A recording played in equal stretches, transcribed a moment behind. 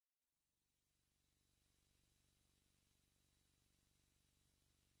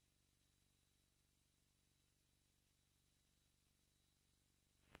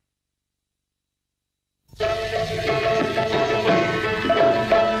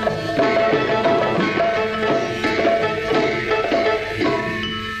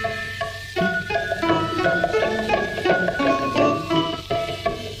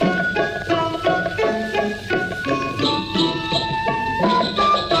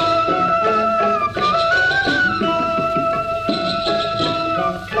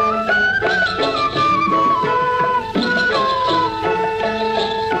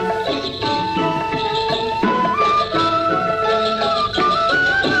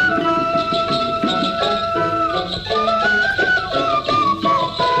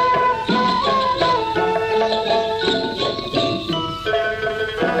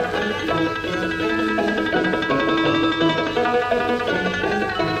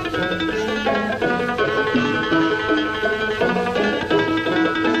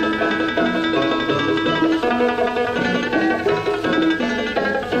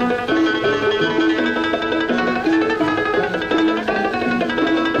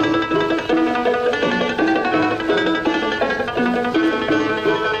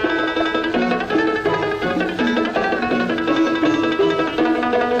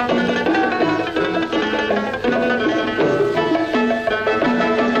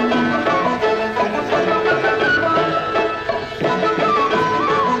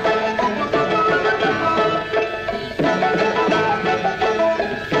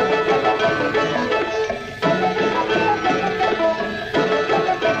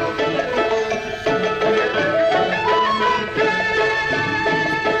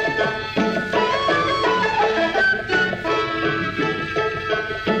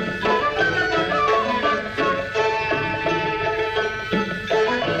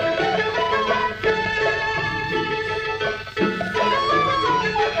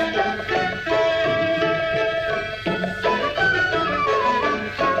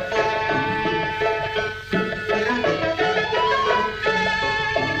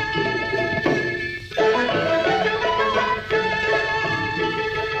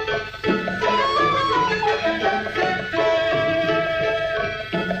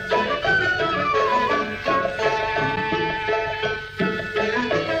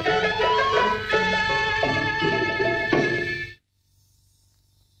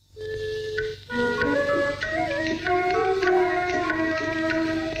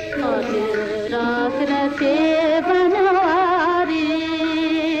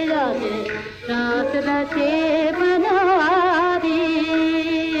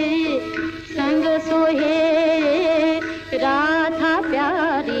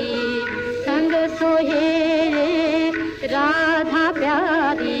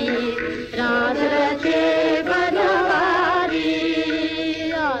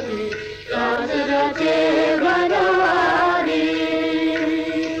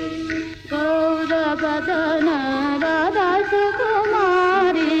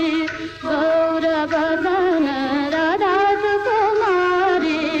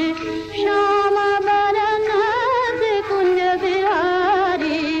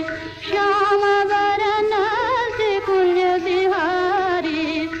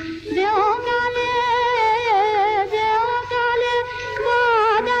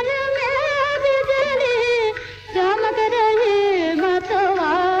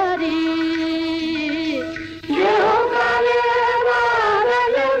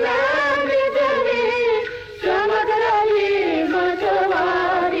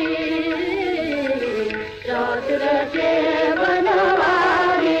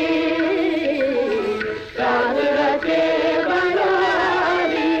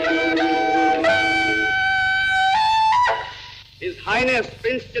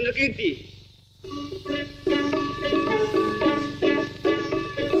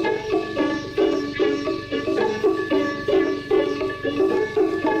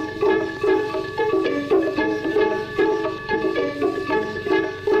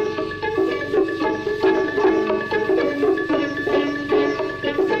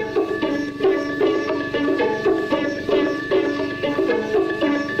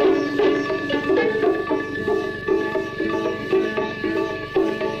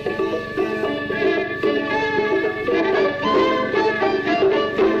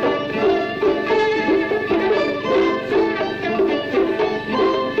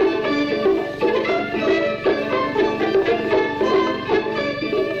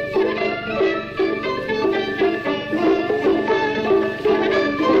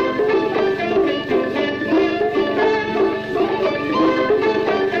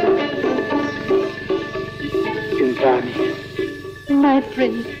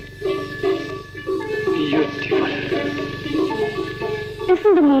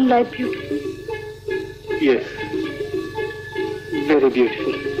Isn't the moonlight beautiful? Yes. Very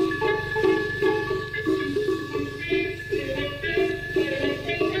beautiful.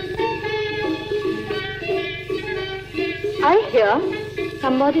 I hear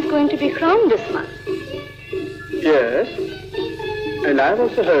somebody's going to be crowned this month. Yes. And I've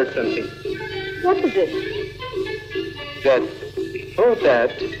also heard something. What is it? That before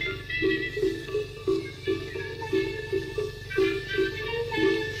that,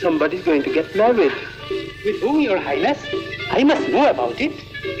 somebody's going to get married. With whom, Your Highness? I must know about it.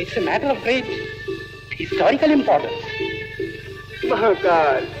 It's a matter of great historical importance.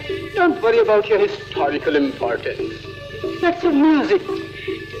 Mahakal, don't worry about your historical importance. That's your music.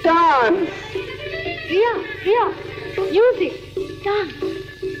 Dance. Priya, music, dance.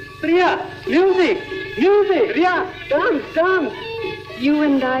 Priya, music, Priya, dance. You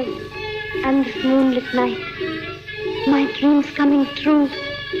and I, and this moonlit night. My dreams coming true.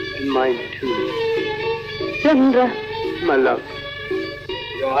 And mine too. Chandra. My love.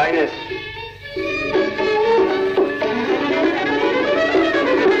 Your Highness.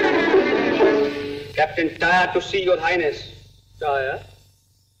 Captain Taya to see Your Highness. Taya?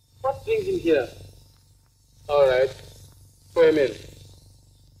 What brings him here? All right. Throw him in.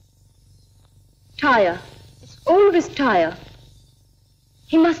 Taya. It's always Taya.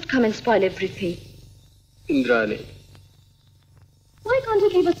 He must come and spoil everything. Indrani. Why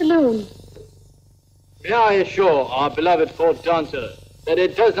can't he leave us alone? May I assure our beloved court dancer that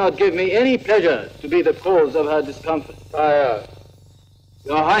it does not give me any pleasure to be the cause of her discomfort.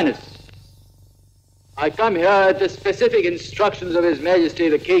 Your Highness, I come here at the specific instructions of His Majesty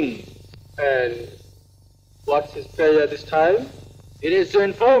the King. And what's his pleasure this time? It is to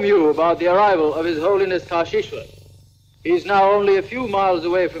inform you about the arrival of His Holiness Kashishwar. He is now only a few miles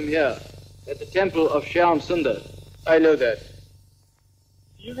away from here, at the temple of Shyam Sundar. I know that.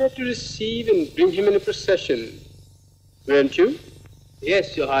 You were to receive and bring him in a procession, weren't you?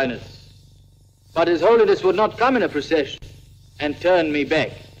 Yes, Your Highness. But His Holiness would not come in a procession and turn me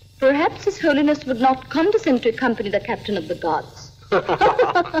back. Perhaps His Holiness would not condescend to accompany the captain of the guards.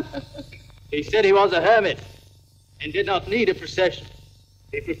 He said he was a hermit and did not need a procession.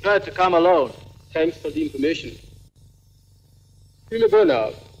 He preferred to come alone. Thanks for the information. You may go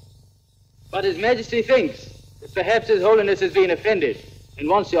now. But His Majesty thinks that perhaps His Holiness has been offended and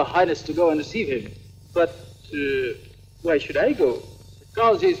wants Your Highness to go and receive him. But why should I go?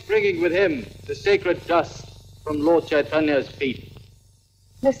 Because he's bringing with him the sacred dust from Lord Chaitanya's feet.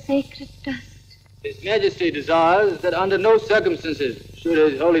 The sacred dust. His Majesty desires that under no circumstances should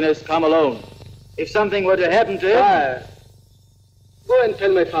His Holiness come alone. If something were to happen to him... Go and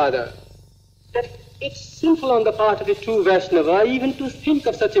tell my father that it's sinful on the part of a true Vaishnava even to think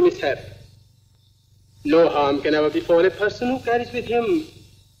of such a mishap. No harm can ever befall a person who carries with him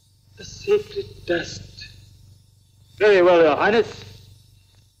the sacred dust. Very well, Your Highness.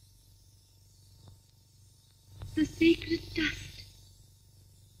 The sacred dust.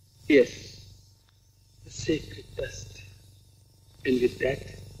 Yes, the sacred dust. And with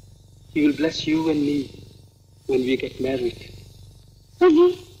that, He will bless you and me when we get married. Will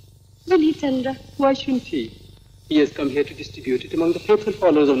he? Will he, Chandra? Why shouldn't he? He has come here to distribute it among the faithful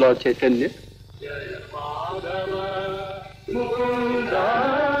followers of Lord Chaitanya.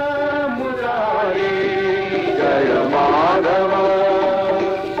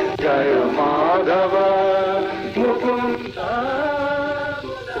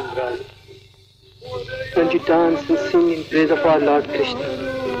 When you dance and sing in praise of our Lord Krishna,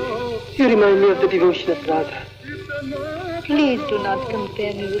 you remind me of the devotion of Radha. Please do not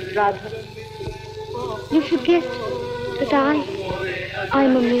compare me with Radha. You forget that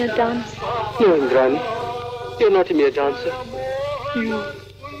I'm a mere dancer. No, Indrani, you're not a mere dancer. You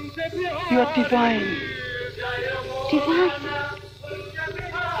are divine. Divine?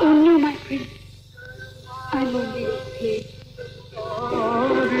 Oh no, my friend. I'm only a slave.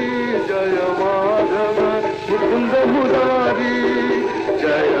 Jaya Madhava, Mukunda Murari,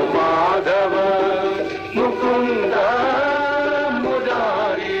 Jaya Madhava, Mukunda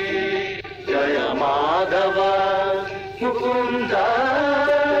Murari, Jaya Madhava, Mukunda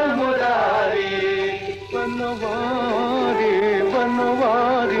Murari, Vanavari,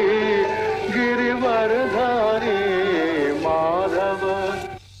 Vanavari, Girivardhari, Madhava.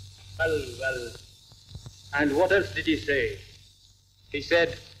 Well. And what else did he say? He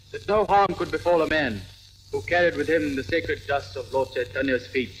said that no harm could befall a man who carried with him the sacred dust of Lord Chaitanya's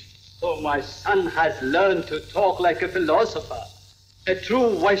feet. So my son has learned to talk like a philosopher, a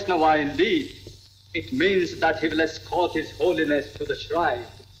true Vaishnava indeed. It means that he will escort His Holiness to the shrine.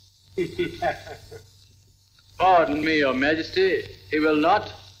 Pardon me, Your Majesty, he will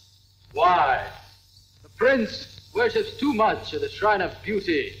not. Why? The Prince worships too much at the shrine of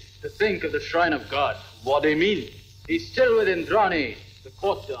beauty to think of the shrine of God. What do you mean? He's still with Indrani, the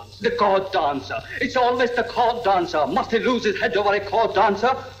court dancer. The court dancer. It's always the court dancer. Must he lose his head over a court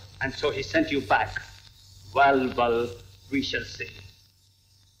dancer? And so he sent you back. Well, we shall see.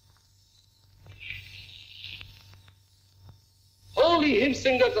 Holy hymn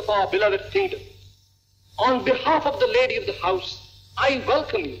singers of our beloved kingdom, on behalf of the lady of the house, I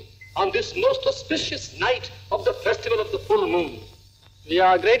welcome you on this most auspicious night of the festival of the full moon. We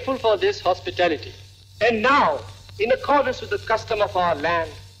are grateful for this hospitality. And now, in accordance with the custom of our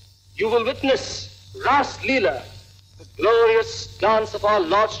land, you will witness Ras Leela, the glorious dance of our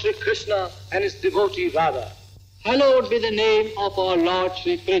Lord Sri Krishna and his devotee Radha. Hallowed be the name of our Lord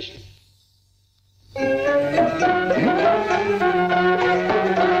Sri Krishna.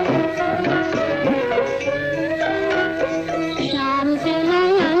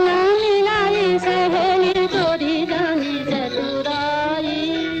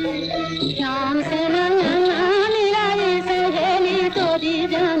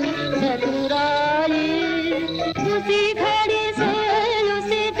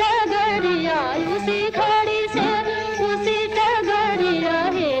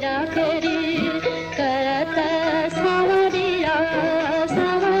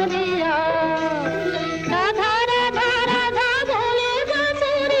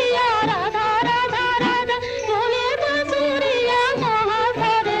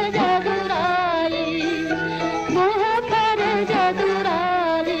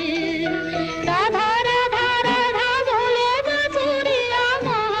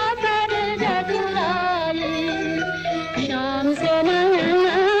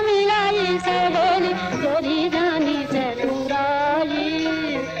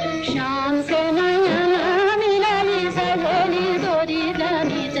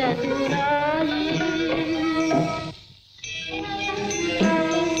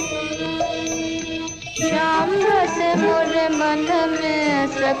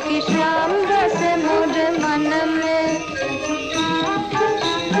 सखी श्याम रस मोर मन में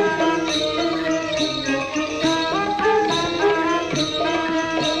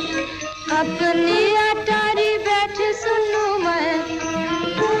अपनी अटारी बैठ सुनू मैं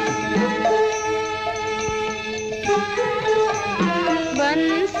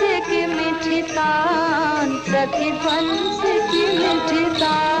बंस की मीठी तान सखी बंस की मीठी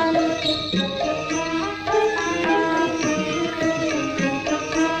तान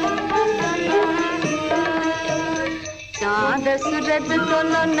सूरज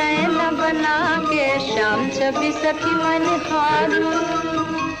दोनों नैन बना के शाम छवि सखी मन हारू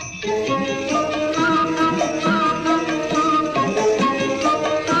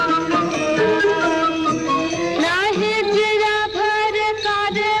नाही जिया भर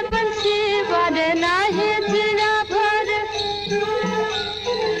कारे बंसी बारे नाही जिया भर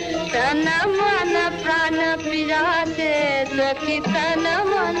तन मन प्राण प्रिया से सखी तन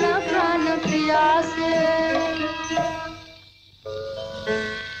मन प्राण प्रिया से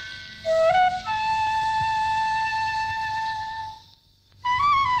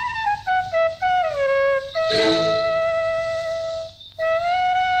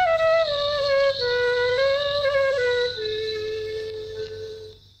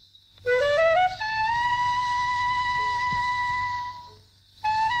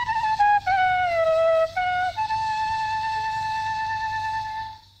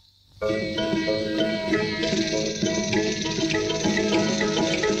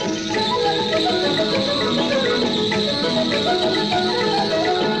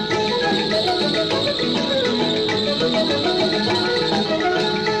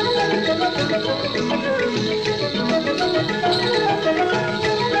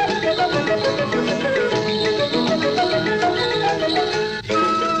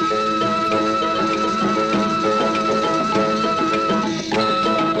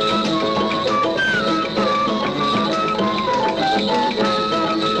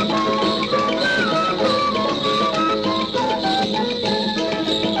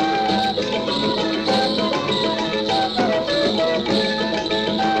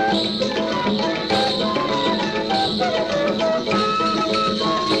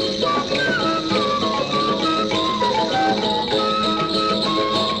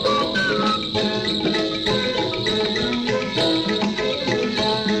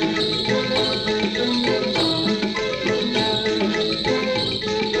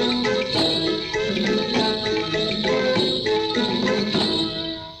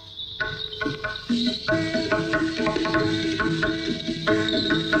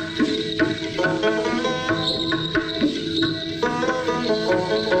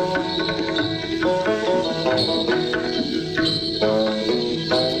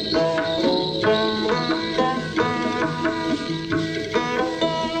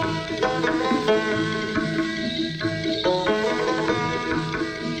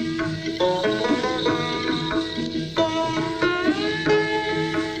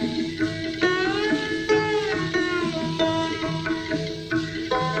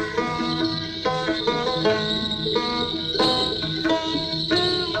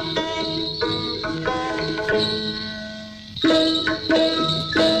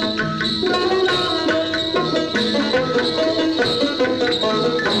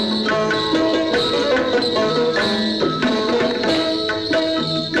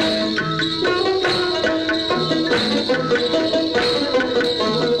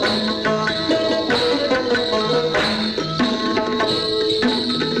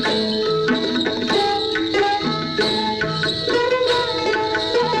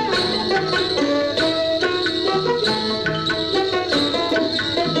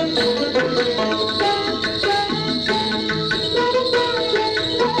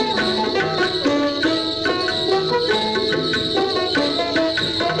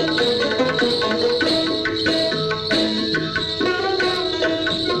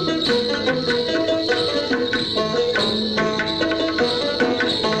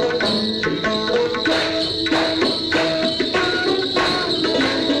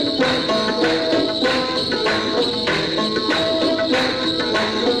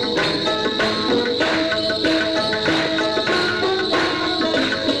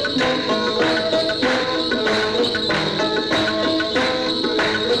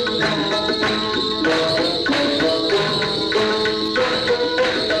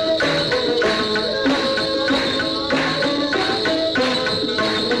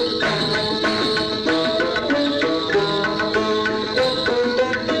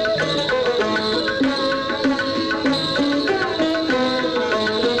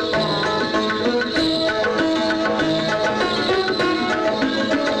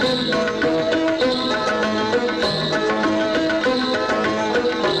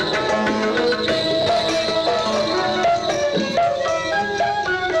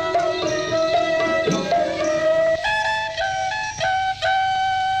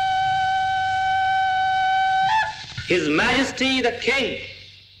His Majesty the King.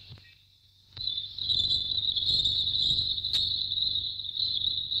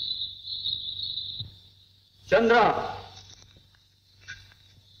 Chandra!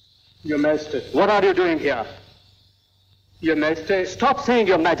 Your Majesty. What are you doing here? Your Majesty. Stop saying,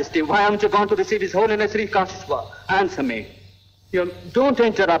 Your Majesty. Why haven't you gone to receive His Holiness Sri Kashishwa? Answer me. Don't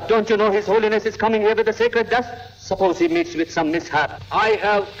interrupt. Don't you know His Holiness is coming here with the sacred dust? Suppose he meets with some mishap. I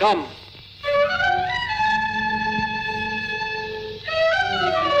have come.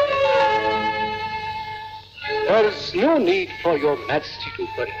 There is no need for Your Majesty to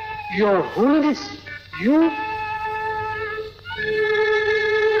worry. Your Holiness, you?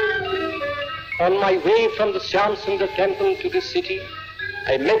 On my way from the Shyamsundar temple to this city,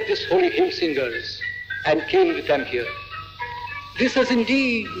 I met these holy hymn singers and came with them here. This has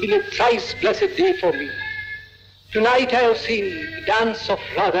indeed been a thrice blessed day for me. Tonight I have seen the dance of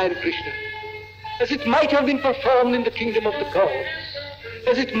Radha and Krishna, as it might have been performed in the kingdom of the gods,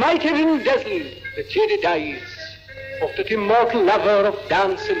 as it might have dazzled the jaded eyes of that immortal lover of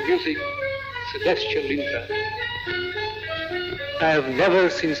dance and music, celestial Indra. I have never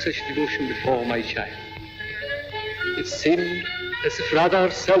seen such devotion before, my child. It seemed as if Radha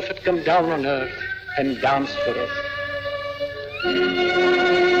herself had come down on earth and danced for us.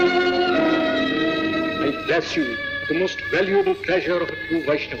 I bless you, the most valuable treasure of a true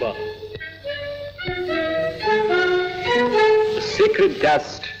Vaishnava. The sacred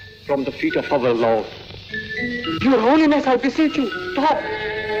dust from the feet of our Lord. Your Holiness, I beseech you, stop.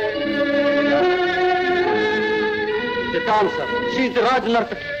 The dancer, she is the Raj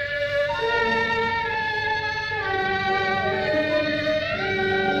Nartaki.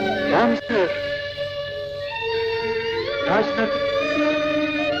 Dancer. Raj Nartaki.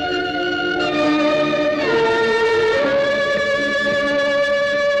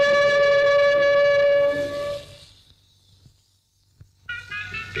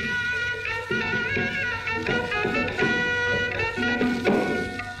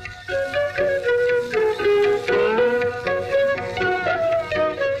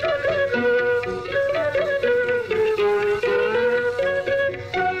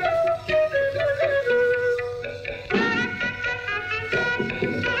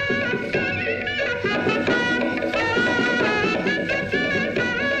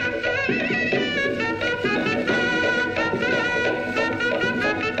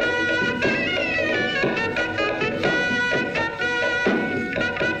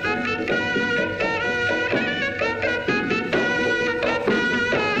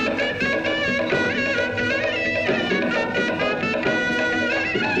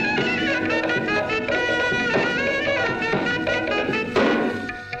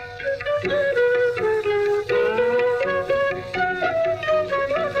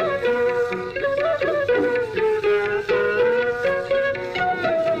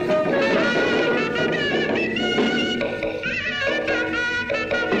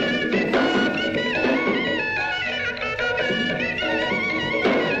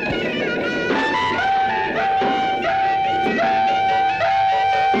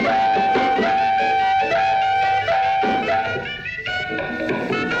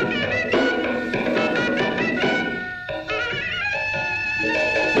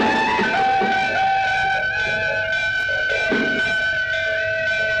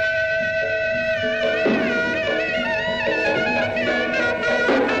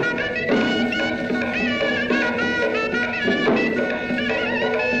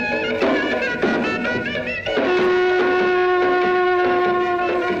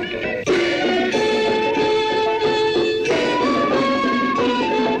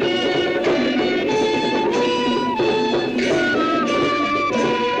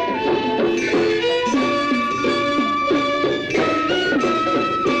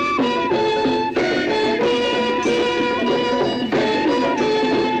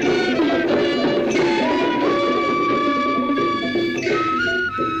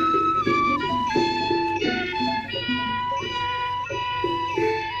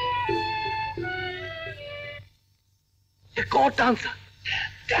 dancer.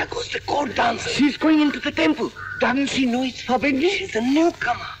 There goes the court dancer. She's going into the temple. Doesn't she know it's forbidden? She's a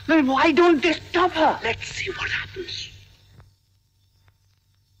newcomer. Then why don't they stop her? Let's see what happens.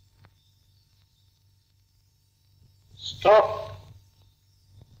 Stop.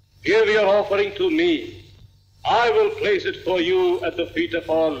 Give your offering to me. I will place it for you at the feet of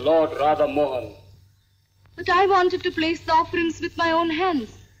our Lord Radha Mohan. But I wanted to place the offerings with my own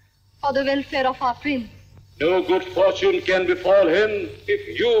hands for the welfare of our prince. No good fortune can befall him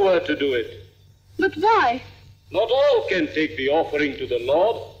if you were to do it. But why? Not all can take the offering to the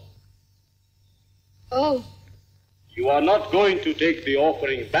Lord. Oh. You are not going to take the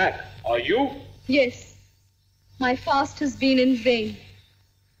offering back, are you? Yes. My fast has been in vain.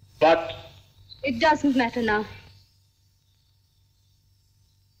 But... It doesn't matter now.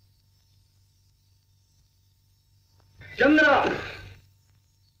 Chandra!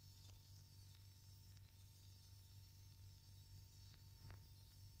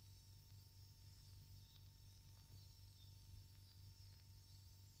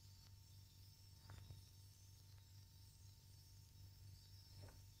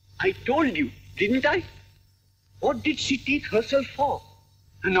 I told you, didn't I? What did she take herself for?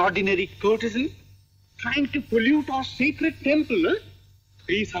 An ordinary courtesan? Trying to pollute our sacred temple, eh?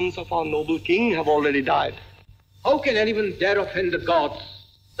 3 sons of our noble king have already died. How can anyone dare offend the gods?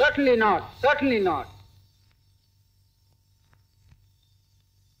 Certainly not, certainly not.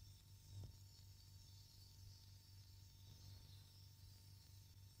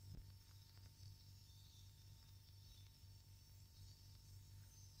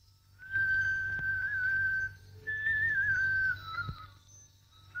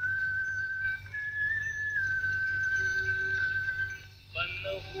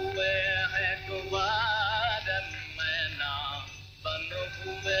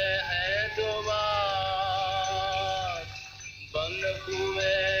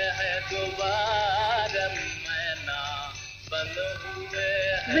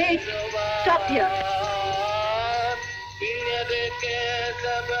 Wait, stop here.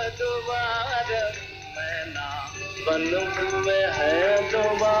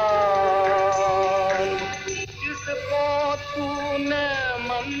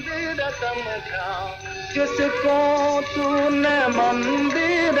 जिसको तूने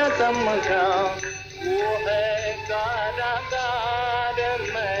मंदिर समझा वो है कारागार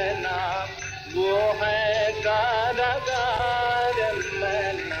मैना वो है कारागार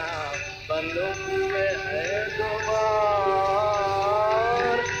मैना बंद हुए हैं द्वार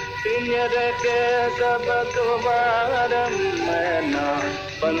पिंजर के सब द्वार मैना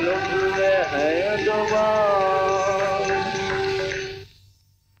बंद हुए हैं द्वार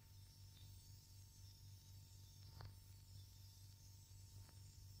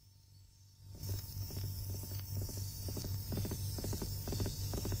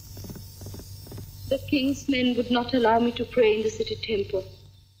The king's men would not allow me to pray in the city temple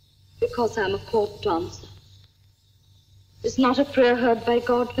because I am a court dancer. Is not a prayer heard by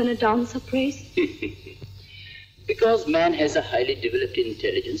God when a dancer prays? Because man has a highly developed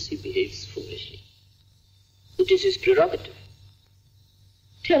intelligence, he behaves foolishly. It is his prerogative.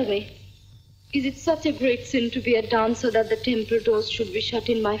 Tell me, is it such a great sin to be a dancer that the temple doors should be shut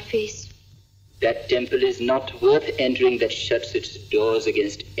in my face? That temple is not worth entering that shuts its doors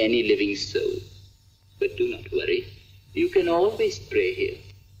against any living soul. But do not worry. You can always pray here.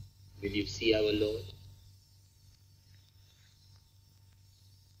 Will you see our Lord?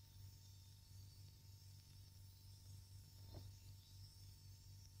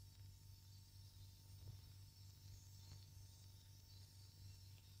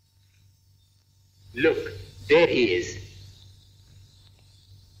 Look, there he is.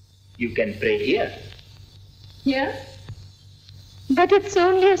 You can pray here. Here? But it's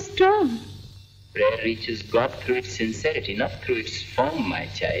only a stone. Prayer reaches God through its sincerity, not through its form, my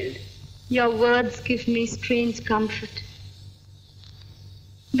child. Your words give me strange comfort.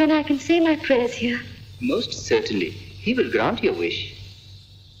 Then I can say my prayers here. Most certainly. He will grant your wish.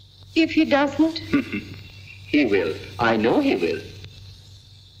 If he doesn't? He will. I know he will.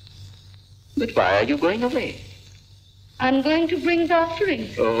 But why are you going away? I'm going to bring the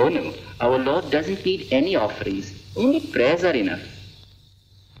offerings. Oh, no. Our Lord doesn't need any offerings. Only prayers are enough.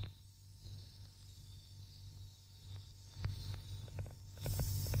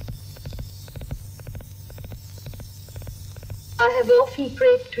 I have often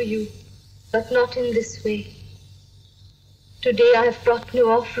prayed to you, but not in this way. Today I have brought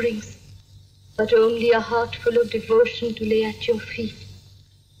no offerings, but only a heart full of devotion to lay at your feet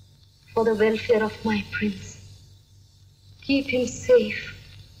for the welfare of my prince. Keep him safe,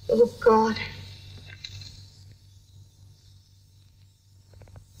 oh God.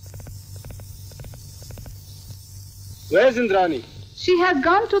 Where's Indrani? She has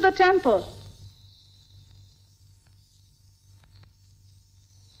gone to the temple.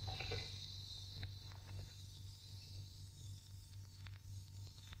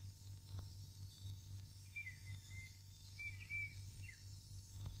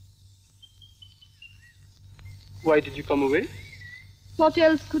 Why did you come away? What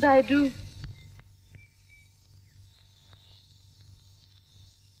else could I do?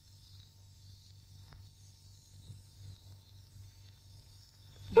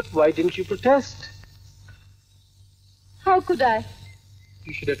 But why didn't you protest? How could I?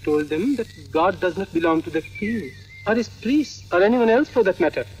 You should have told them that God does not belong to the king, or his priests, or anyone else for that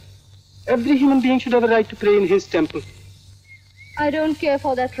matter. Every human being should have a right to pray in his temple. I don't care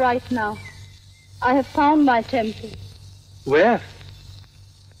for that right now. I have found my temple. Where?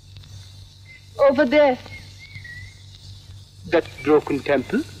 Over there. That broken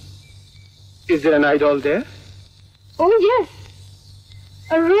temple? Is there an idol there? Oh, yes.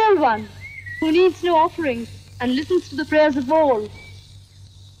 A real one, who needs no offerings and listens to the prayers of all,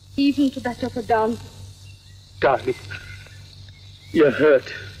 even to that of a dancer. Darling, you're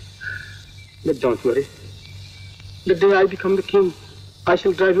hurt. But don't worry. The day I become the king, I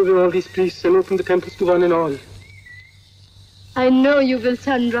shall drive away all these priests and open the temples to one and all. I know you will,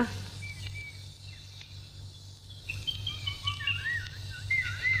 Chandra.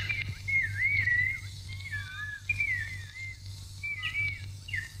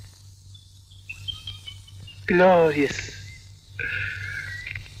 Glorious.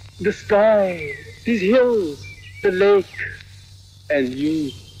 The sky, these hills, the lake, and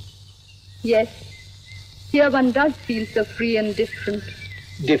you. Yes. Here one does feel so free and different.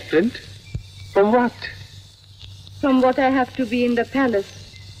 Different? From what? From what I have to be in the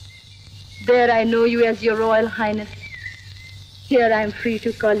palace. There I know you as your Royal Highness. Here I am free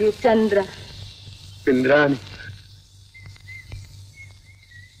to call you Chandra. Indrani.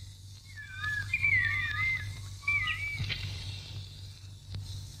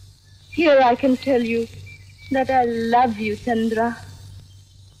 Here I can tell you that I love you, Chandra.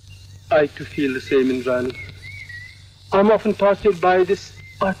 I too feel the same, Indrani. I'm often tortured by this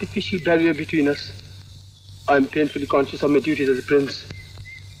artificial barrier between us. I'm painfully conscious of my duties as a prince.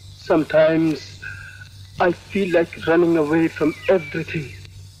 Sometimes I feel like running away from everything.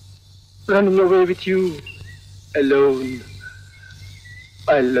 Running away with you, alone.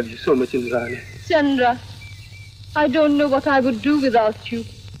 I love you so much, Indrani. Chandra, I don't know what I would do without you.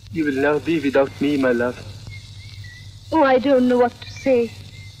 You will now be without me, my love. Oh, I don't know what to say.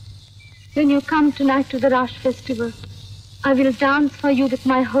 When you come tonight to the Rash festival, I will dance for you with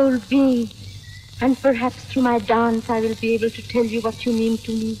my whole being. And perhaps through my dance, I will be able to tell you what you mean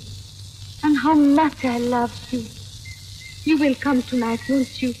to me. And how much I love you. You will come tonight,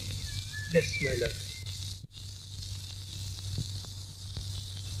 won't you? Yes, my love.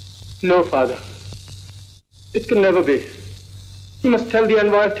 No, father. It can never be. You must tell the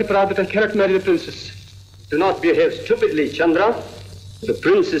envoy of Tipra that I cannot marry the princess. Do not behave stupidly, Chandra. The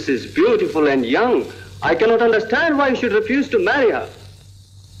princess is beautiful and young. I cannot understand why you should refuse to marry her.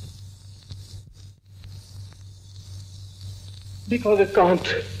 Because I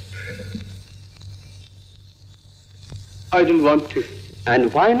can't. I don't want to.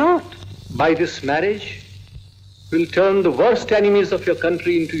 And why not? By this marriage, we'll turn the worst enemies of your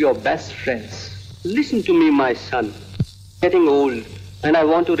country into your best friends. Listen to me, my son. Getting old, and I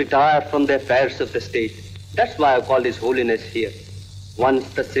want to retire from the affairs of the state. That's why I called His Holiness here. Once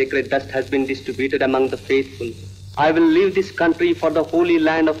the sacred dust has been distributed among the faithful, I will leave this country for the holy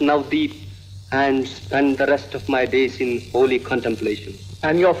land of Navdeep and spend the rest of my days in holy contemplation.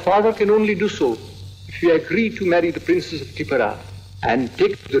 And your father can only do so if you agree to marry the princess of Tipara and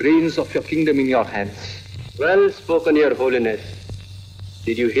take the reins of your kingdom in your hands. Well spoken, Your Holiness.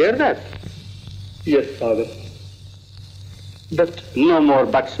 Did you hear that? Yes, father. But no more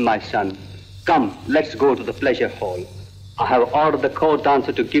buts, my son. Come, let's go to the pleasure hall. I have ordered the court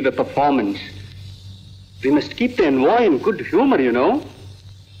dancer to give a performance. We must keep the envoy in good humor, you know.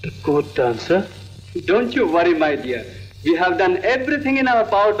 The court dancer? Don't you worry, my dear. We have done everything in our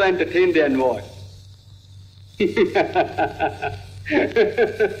power to entertain the envoy.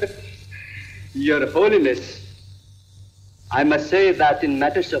 Your Holiness, I must say that in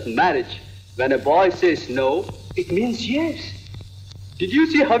matters of marriage, when a boy says no, it means yes. Did you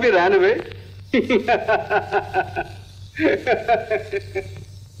see how he ran away?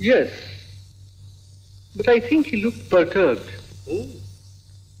 Yes, but I think he looked perturbed. Oh.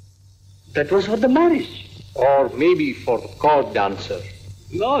 That was for the marriage. Or maybe for the court dancer.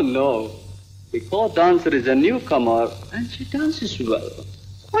 No. The court dancer is a newcomer and she dances well.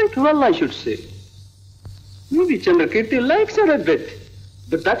 Quite well, I should say. Maybe Chandrakirti likes her a bit,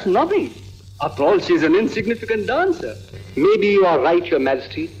 but that's nothing. After all, she's an insignificant dancer. Maybe you are right, Your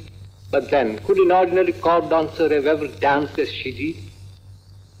Majesty. But then, could an ordinary court dancer have ever danced as she did?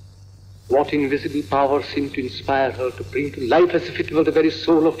 What invisible power seemed to inspire her to bring to life as if it were the very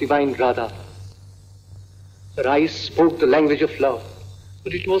soul of divine Radha? Her eyes spoke the language of love,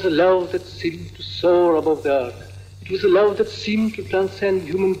 but it was a love that seemed to soar above the earth. It was a love that seemed to transcend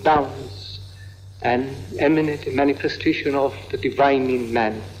human bounds and emanate a manifestation of the divine in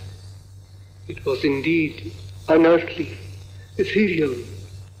man. It was indeed unearthly, Ethereal.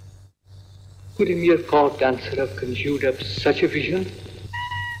 Could a mere court dancer have conjured up such a vision?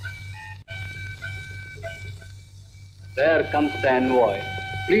 There comes the envoy.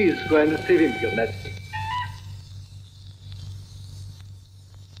 Please go and receive him, Your Majesty.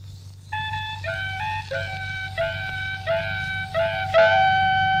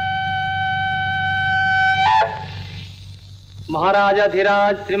 Maharaja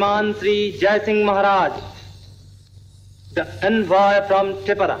Dhiraj Sriman Sri Jai Singh Maharaj, the envoy from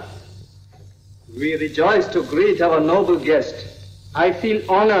Tipara. We rejoice to greet our noble guest. I feel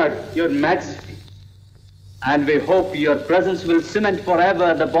honored, Your Majesty. And we hope your presence will cement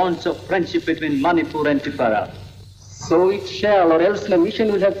forever the bonds of friendship between Manipur and Tipara. So it shall, or else the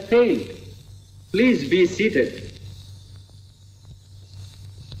mission will have failed. Please be seated.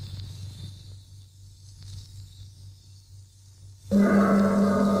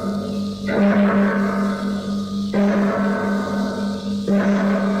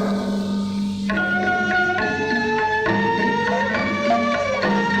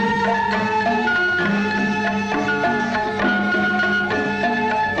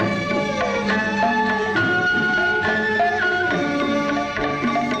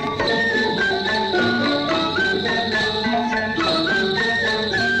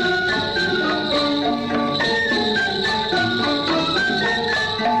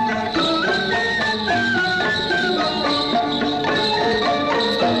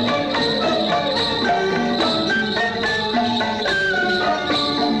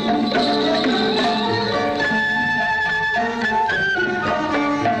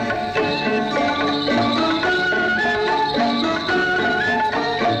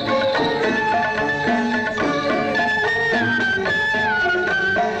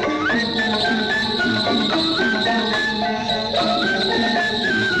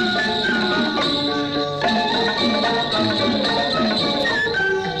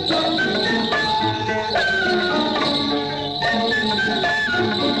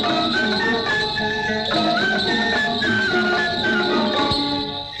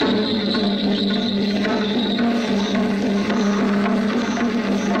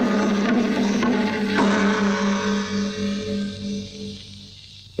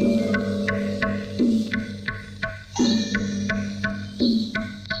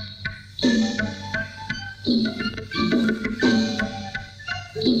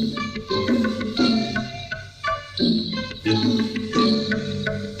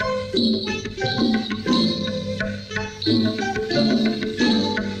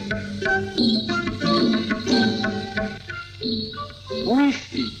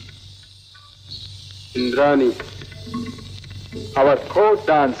 Indrani, our court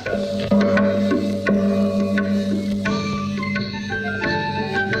dancer.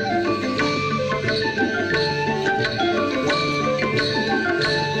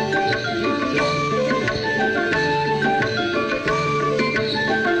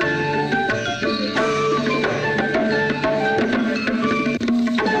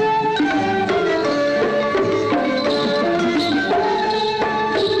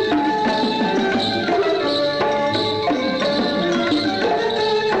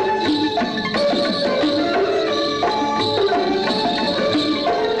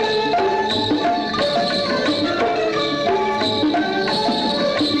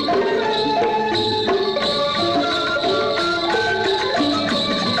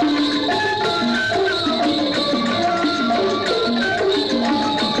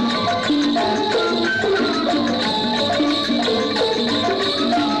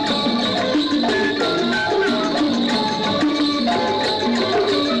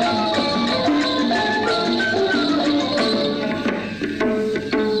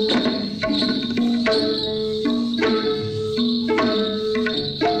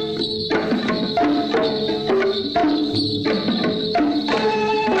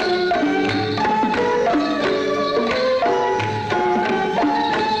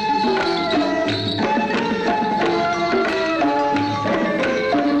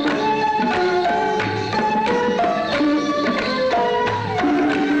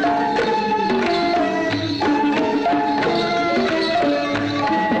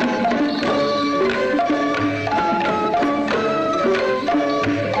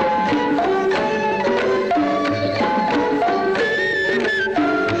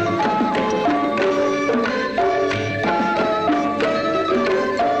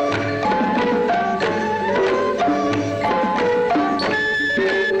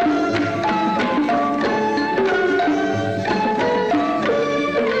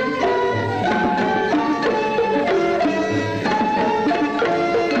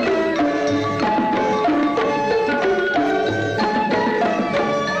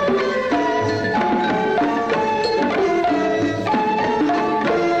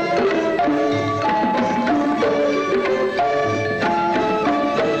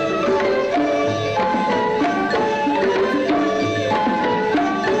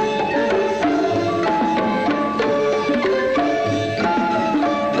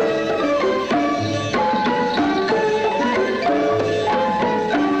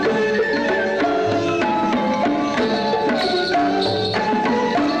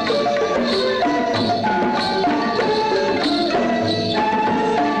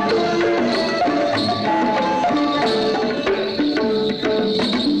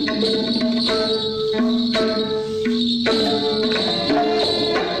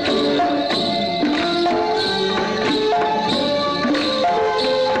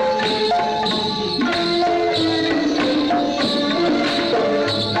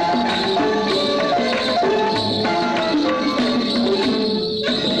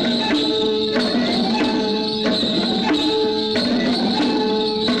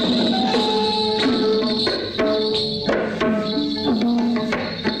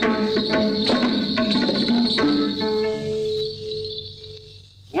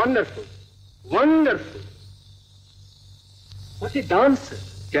 dancer.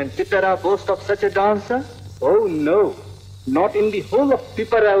 Can Tipara boast of such a dancer? Oh, no. Not in the whole of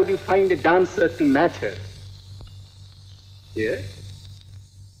Tipara would you find a dancer to match her. Yes?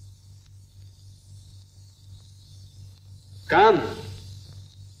 Come.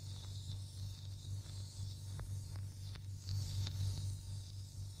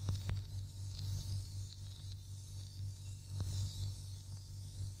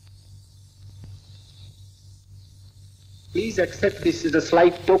 Please accept this as a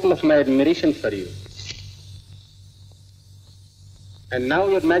slight token of my admiration for you. And now,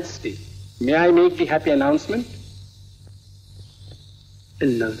 Your Majesty, may I make the happy announcement?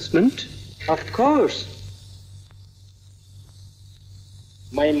 Announcement? Of course.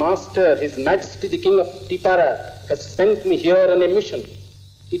 My master, His Majesty the King of Tipara, has sent me here on a mission.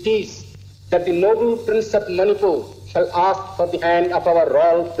 It is that the noble Prince of Manipur shall ask for the hand of our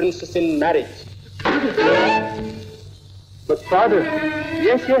royal princess in marriage. But Father,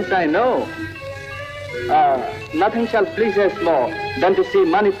 yes, I know. Nothing shall please us more than to see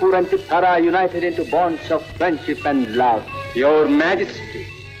Manipur and Tipara united into bonds of friendship and love. Your Majesty.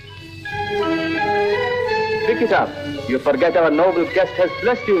 Pick it up. You forget our noble guest has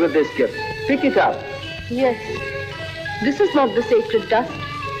blessed you with this gift. Pick it up. Yes. This is not the sacred dust.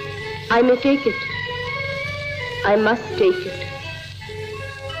 I may take it. I must take it.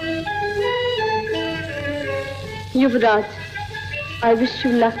 Yuvraj, I wish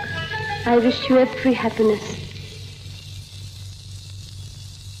you luck. I wish you every happiness.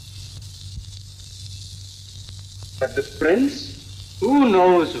 But the prince? Who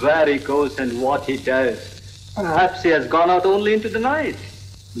knows where he goes and what he does? Perhaps he has gone out only into the night.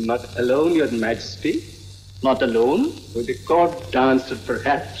 Not alone, Your Majesty. Not alone? With a court dancer,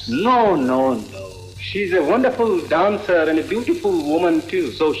 perhaps. No. She's a wonderful dancer and a beautiful woman,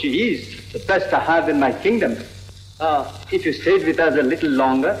 too. So she is. The best I have in my kingdom. If you stayed with us a little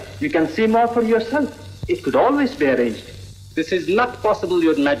longer, you can see more for yourself. It could always be arranged. This is not possible,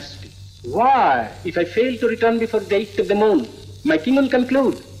 Your Majesty. Why? If I fail to return before the 8th of the moon, my king will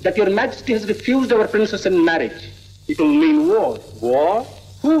conclude that Your Majesty has refused our princess in marriage. It will mean war. War?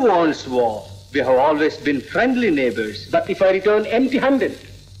 Who wants war? We have always been friendly neighbors. But if I return empty-handed,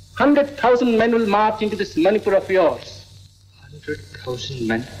 100,000 men will march into this Manipur of yours. 100,000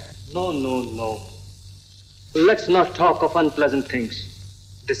 men? No. Let's not talk of unpleasant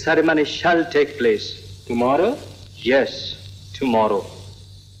things. The ceremony shall take place. Tomorrow? Yes, tomorrow.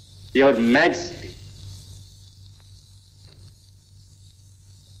 Your Majesty.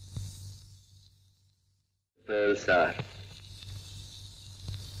 Pearls are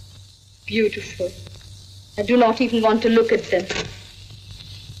Beautiful. I do not even want to look at them.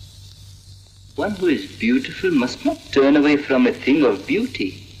 one who is beautiful must not turn away from a thing of beauty.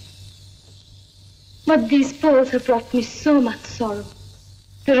 But these pearls have brought me so much sorrow.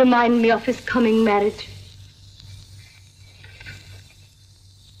 They remind me of his coming marriage.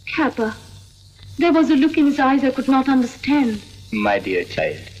 Kappa, there was a look in his eyes I could not understand. My dear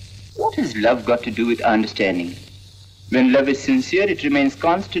child, what has love got to do with understanding? When love is sincere, it remains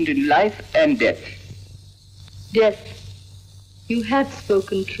constant in life and death. Death. You have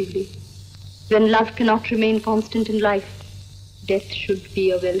spoken truly. When love cannot remain constant in life, death should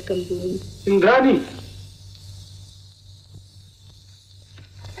be a welcome boon. Indrani!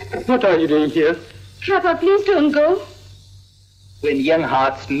 What are you doing here? Kappa, please don't go. When young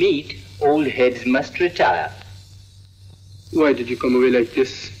hearts meet, old heads must retire. Why did you come away like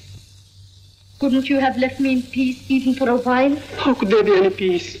this? Couldn't you have left me in peace even for a while? How could there be any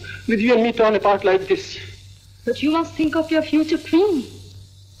peace with you and me torn apart like this? But you must think of your future queen.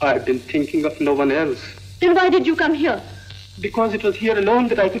 I've been thinking of no one else. Then why did you come here? Because it was here alone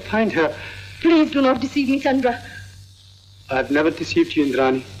that I could find her. Please do not deceive me, Chandra. I've never deceived you,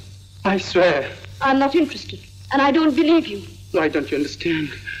 Indrani. I swear. I'm not interested, and I don't believe you. Why don't you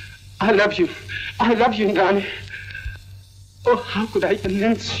understand? I love you. I love you, Indrani. Oh, how could I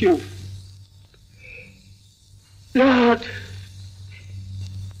convince you?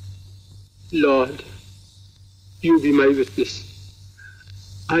 Lord, you be my witness.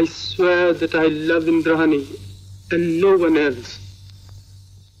 I swear that I love Indrani and no one else.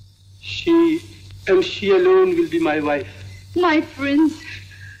 She and she alone will be my wife. My prince.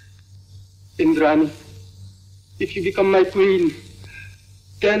 Indrani, if you become my queen,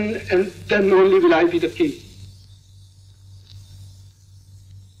 then and then only will I be the king.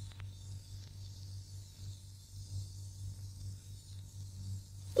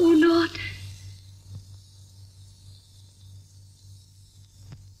 Oh, Lord.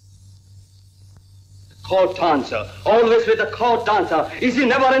 Court dancer, always with the court dancer. Is he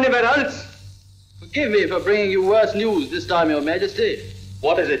never anywhere else? Forgive me for bringing you worse news this time, Your Majesty.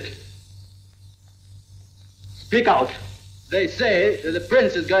 What is it? Speak out. They say that the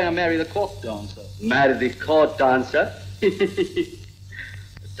prince is going to marry the court dancer. Marry the court dancer?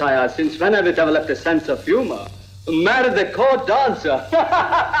 Sire, since when have you developed a sense of humor? Marry the court dancer?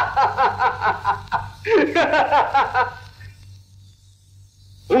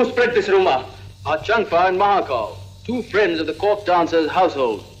 Who spread this rumor? Changpa and Mahakal, two friends of the court dancer's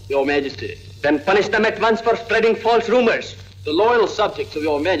household, Your Majesty. Then punish them at once for spreading false rumors. The loyal subjects of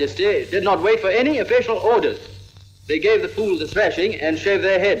Your Majesty did not wait for any official orders. They gave the fools a thrashing and shaved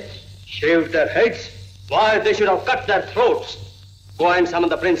their heads. Shaved their heads? Why, they should have cut their throats. Go and summon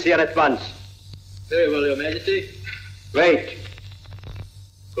the prince here at once. Very well, Your Majesty. Wait.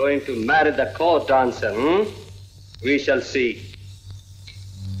 Going to marry the court dancer, We shall see.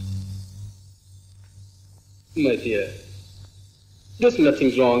 My dear, there's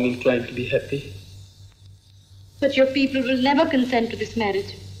nothing wrong in trying to be happy. But your people will never consent to this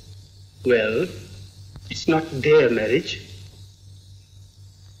marriage. Well, it's not their marriage.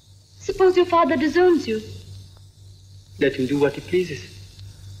 Suppose your father disowns you. Let him do what he pleases.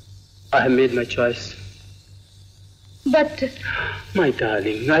 I have made my choice. But... My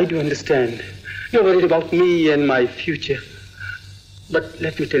darling, I do understand. You're worried about me and my future. But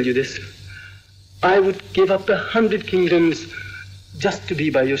let me tell you this. I would give up 100 kingdoms just to be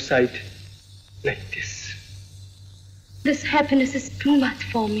by your side, like this. This happiness is too much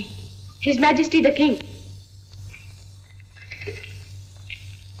for me. His Majesty the King.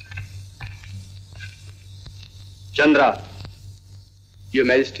 Chandra, Your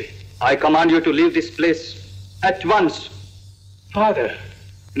Majesty, I command you to leave this place at once. Father.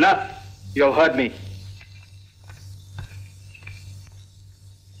 Enough. You have heard me.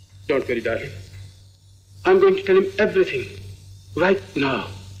 Don't worry, darling. I'm going to tell him everything right now.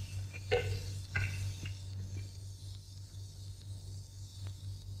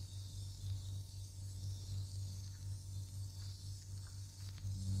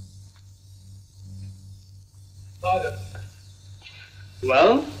 Father.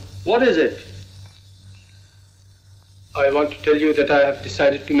 Well, what is it? I want to tell you that I have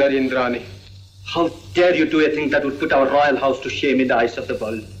decided to marry Indrani. How dare you do a thing that would put our royal house to shame in the eyes of the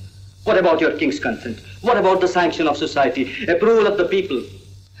world? What about your king's consent? What about the sanction of society, approval of the people?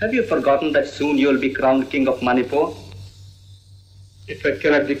 Have you forgotten that soon you will be crowned king of Manipur? If I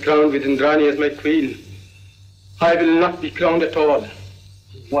cannot be crowned with Indrani as my queen, I will not be crowned at all.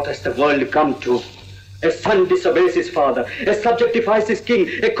 What has the world come to? A son disobeys his father, a subject defies his king,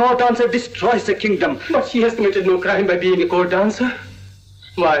 a court dancer destroys a kingdom. But she has committed no crime by being a court dancer.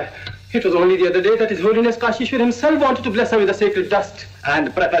 Why, it was only the other day that His Holiness Kashishwar himself wanted to bless her with the sacred dust.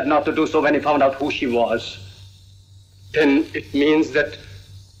 And preferred not to do so when he found out who she was. Then it means that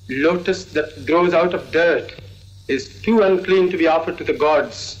lotus that grows out of dirt is too unclean to be offered to the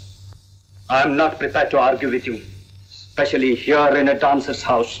gods. I am not prepared to argue with you, especially here in a dancer's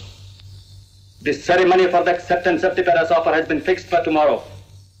house. The ceremony for the acceptance of Tipera's offer has been fixed for tomorrow.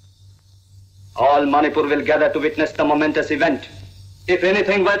 All Manipur will gather to witness the momentous event. If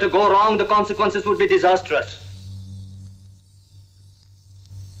anything were to go wrong, the consequences would be disastrous.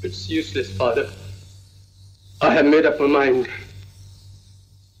 It's useless, Father. I have made up my mind.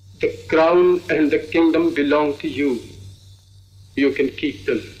 The crown and the kingdom belong to you. You can keep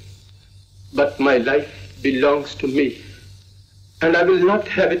them. But my life belongs to me. And I will not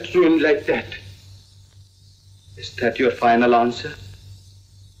have it ruined like that. Is that your final answer?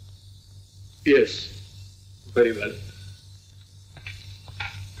 Yes. Very well.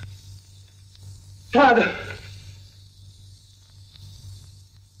 Father!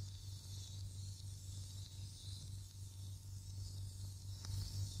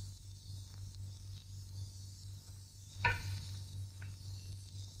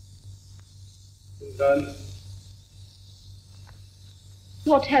 Done.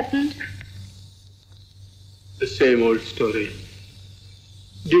 What happened? The same old story.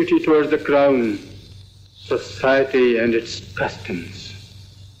 Duty towards the crown, society and its customs.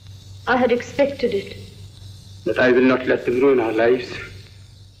 I had expected it. But I will not let them ruin our lives.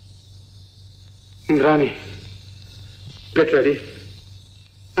 Indrani, get ready.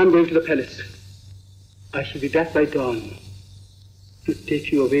 I'm going to the palace. I shall be back by dawn to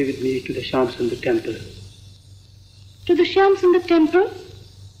take you away with me to the Shamsundar temple. To the Shamsundar temple?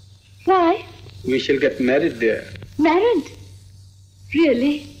 Why? We shall get married there. Married?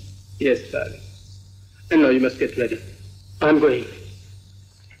 Really? Yes, darling. And now you must get ready. I'm going.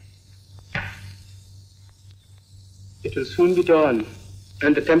 It will soon be dawn,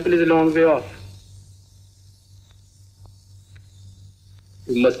 and the temple is a long way off.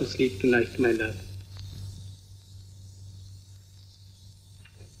 You mustn't sleep tonight, my love.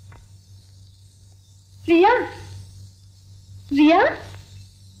 Priya? Priya?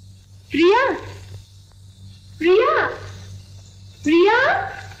 Priya? Priya?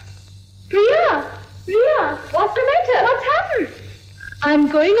 Priya? Priya? Priya? What's the matter? What's happened? I'm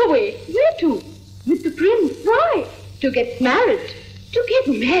going away. Where to? With the prince. Why? To get married. To get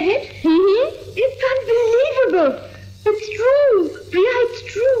married? It's unbelievable. It's true. Priya,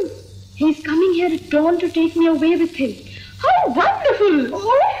 it's true. He's coming here at dawn to take me away with him. How wonderful!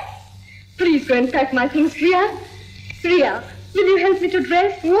 Oh. Please go and pack my things, Priya. Priya, will you help me to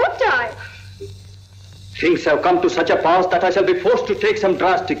dress? Won't I? Things have come to such a pass that I shall be forced to take some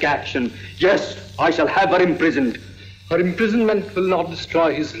drastic action. Yes, I shall have her imprisoned. Her imprisonment will not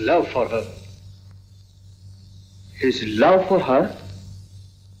destroy his love for her. His love for her?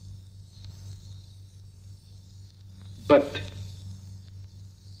 But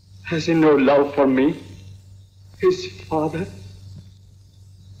has he no love for me? His father?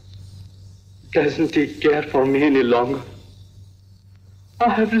 Doesn't he care for me any longer? I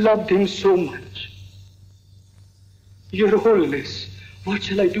have loved him so much. Your Holiness, what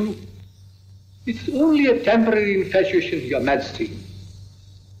shall I do? It's only a temporary infatuation, Your Majesty.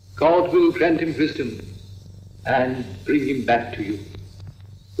 God will grant him wisdom and bring him back to you.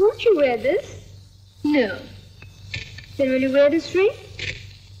 Won't you wear this? No. Then will you wear this ring?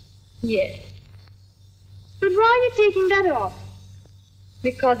 Yes. But why are you taking that off?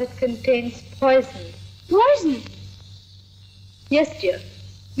 Because it contains poison. Poison? Yes, dear.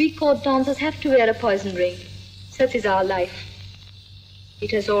 We court dancers have to wear a poison ring. Such is our life. It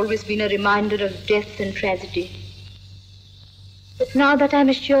has always been a reminder of death and tragedy. But now that I'm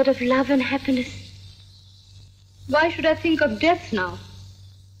assured of love and happiness, why should I think of death now?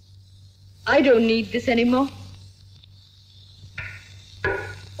 I don't need this anymore.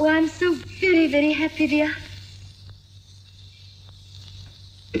 Oh, I'm so very, very happy, dear.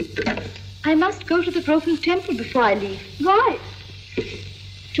 I must go to the broken temple before I leave. Why?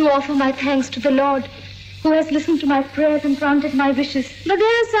 To offer my thanks to the Lord, who has listened to my prayers and granted my wishes. But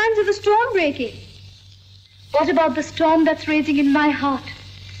there are signs of a storm breaking. What about the storm that's raging in my heart?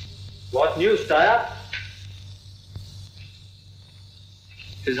 What news, Taya?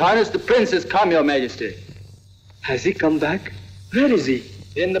 His Highness the Prince has come, Your Majesty. Has he come back? Where is he?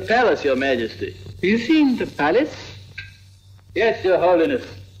 In the palace, Your Majesty. Is he in the palace? Yes, Your Holiness.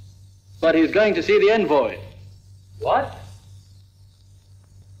 But he's going to see the envoy. What?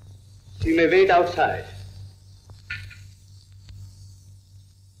 You may wait outside.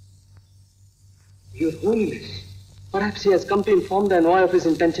 Your Holiness, perhaps he has come to inform the envoy of his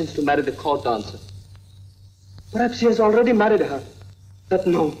intentions to marry the court dancer. Perhaps he has already married her.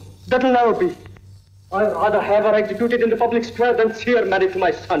 No, that will never be. I'd rather have her executed in the public square than see her married to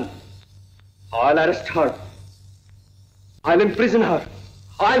my son. I'll arrest her. I'll imprison her.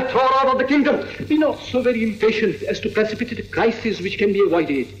 I'll throw her out of the kingdom. Be not so very impatient as to precipitate a crisis which can be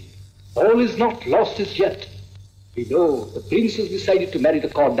avoided. All is not lost as yet. We know the prince has decided to marry the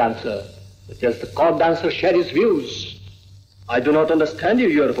court dancer. But does the court dancer share his views? I do not understand you,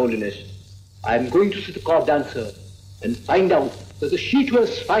 Your Holiness. I am going to see the court dancer and find out whether she too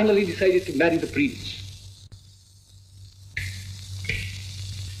has finally decided to marry the prince.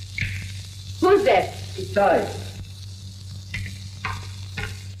 Who's there? It's I.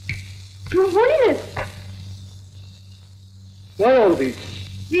 Your Holiness, Why all this?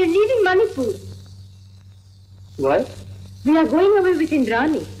 we are leaving Manipur. Why? We are going away with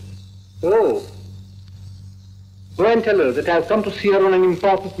Indrani. Oh. Go and tell her that I have come to see her on an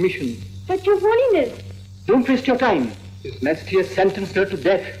important mission. But Your Holiness, Don't waste your time. His Majesty has sentenced her to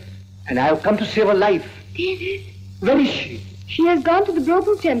death, and I have come to save her life. David, Where is she? she has gone to the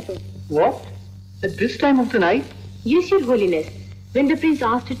broken temple. What? At this time of the night? Yes, Your Holiness. When the prince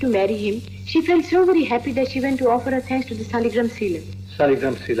asked her to marry him, she felt so very happy that she went to offer her thanks to the Saligram Sila.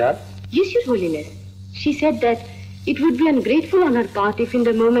 Saligram Sila? Yes, Your Holiness. She said that it would be ungrateful on her part if in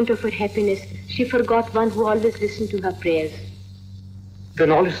the moment of her happiness she forgot one who always listened to her prayers.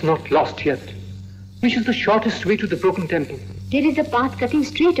 Then all is not lost yet. Which is the shortest way to the broken temple? There is a path cutting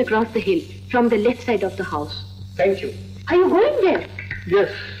straight across the hill from the left side of the house. Thank you. Are you going there?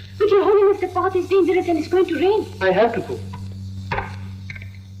 Yes, But Your Holiness, the path is dangerous and it's going to rain. I have to go.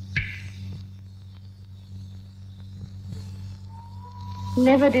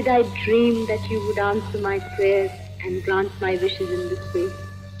 Never did I dream that you would answer my prayers and grant my wishes in this way.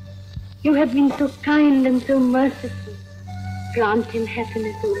 You have been so kind and so merciful. Grant him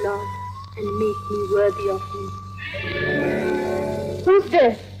happiness, O Lord, and make me worthy of him. Who's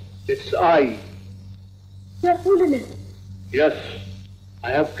there? It's I. Your Holiness. Yes, I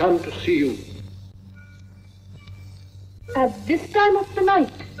have come to see you. At this time of the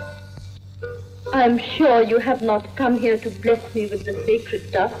night? I am sure you have not come here to bless me with the sacred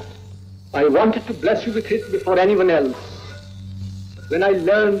dust. I wanted to bless you with it before anyone else. When I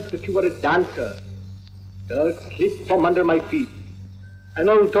learned that you were a dancer, the earth slipped from under my feet, and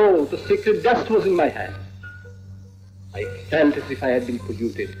although the sacred dust was in my hand, I felt as if I had been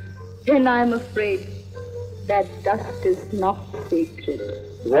polluted. Then I am afraid that dust is not sacred.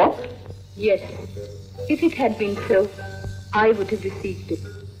 What? Yes. If it had been so, I would have received it.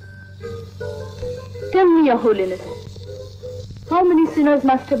 Tell me, Your Holiness, how many sinners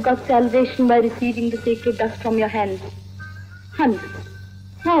must have got salvation by receiving the sacred dust from your hands? Hundreds,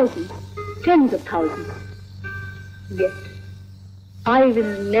 thousands, tens of thousands. Yet, I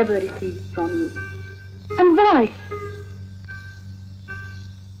will never receive it from you. And why?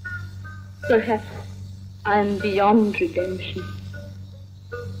 Perhaps I am beyond redemption.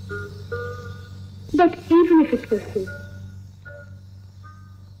 But even if it were so,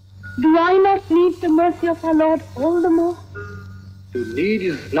 do I not need the mercy of our Lord all the more? To need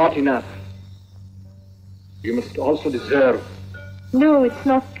is not enough. You must also deserve. No, it's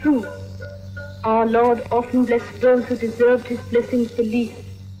not true. Our Lord often blessed those who deserved his blessings the least.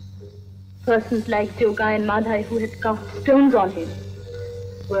 Persons like Jogai and Madhai, who had cast stones on him,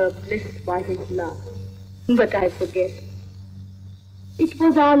 were blessed by his love. But I forget. It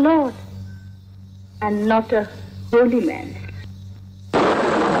was our Lord, and not a holy man.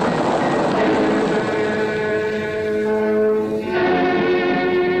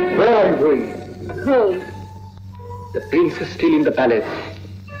 Where are you going? Home. The prince is still in the palace.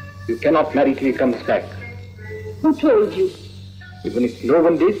 You cannot marry till he comes back. Who told you? Even if no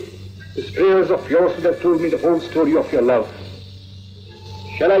one did, these prayers of yours would have told me the whole story of your love.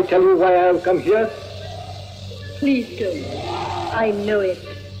 Shall I tell you why I have come here? Please do. I know it.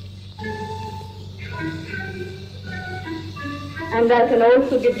 And I can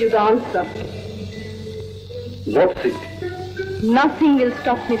also give you the answer. What's it? Nothing will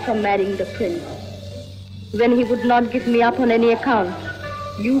stop me from marrying the prince. When he would not give me up on any account,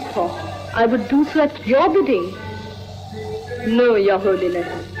 you thought I would do so at your bidding. No, Your Holiness.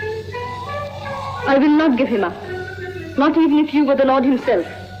 I will not give him up. Not even if you were the Lord himself.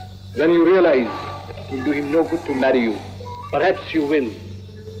 Then you realize it will do him no good to marry you. Perhaps you will.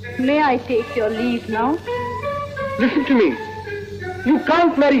 May I take your leave now? Listen to me. You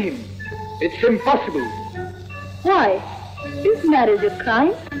can't marry him. It's impossible. Why? Is marriage a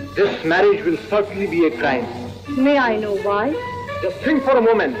crime? This marriage will certainly be a crime. May I know why? Just think for a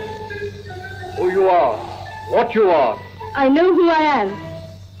moment. Who you are, what you are. I know who I am.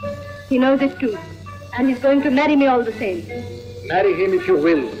 He knows it too. And he's going to marry me all the same. Marry him if you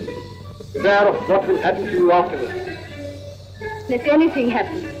will. Beware of what will happen to you afterwards. Let anything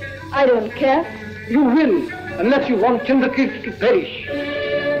happen. I don't care. You will, unless you want Chandrakirti to perish.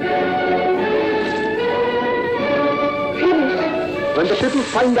 When the people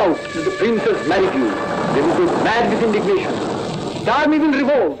find out that the prince has married you, they will go mad with indignation. The army will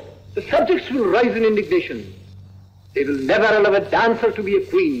revolt. The subjects will rise in indignation. They will never allow a dancer to be a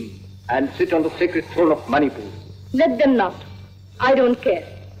queen and sit on the sacred throne of Manipur. Let them not. I don't care.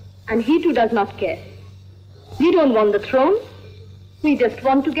 And he too does not care. We don't want the throne. We just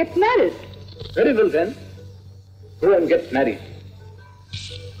want to get married. Very well then. Go and get married.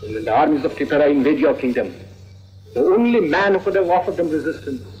 And when the armies of Tipara invade your kingdom, the only man who could have offered them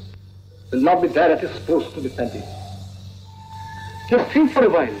resistance will not be there at his post to defend it. Just think for a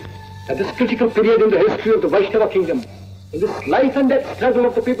while, at this critical period in the history of the Vaishnava kingdom, in this life and death struggle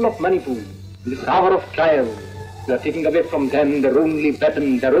of the people of Manipur, in this hour of trial, you are taking away from them their only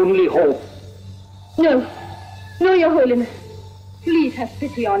weapon, their only hope. No. No, Your Holiness. Please have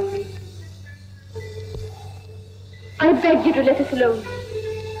pity on me. I beg you to let us alone.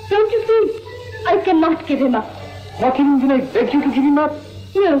 Don't you see? I cannot give him up. Not even when I beg you to give him up?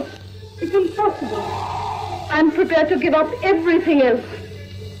 No, it's impossible. I'm prepared to give up everything else.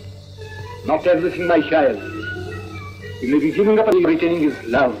 Not everything, my child. You may be giving up and retaining his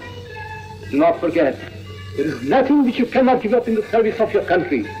love. Do not forget, there is nothing which you cannot give up in the service of your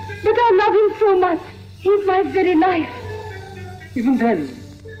country. But I love him so much. He's my very life. Even then,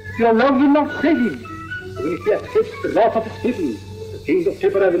 your love will not save him. Even if he accepts the wrath of his people, the kings of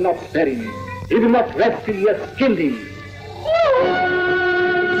Tripura will not spare him. He will not rest till he has killed him.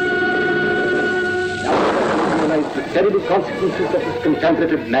 Now you realize the terrible consequences of this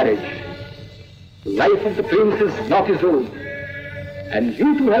contemplative marriage. The life of the prince is not his own. And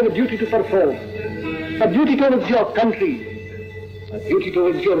you too have a duty to perform. A duty towards your country. A duty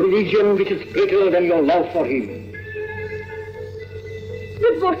towards your religion which is greater than your love for him.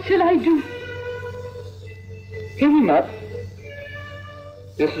 But what shall I do? Give him up.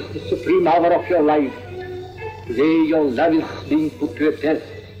 This is the supreme hour of your life. Today your love is being put to a test.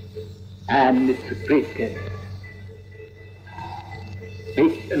 And it's a great test.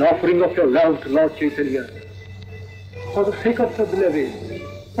 Make an offering of your love to Lord Chaitanya. For the sake of your beloved.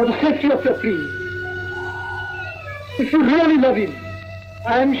 For the safety of your friend. If you really love him,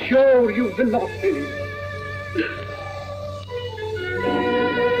 I am sure you will not fail him.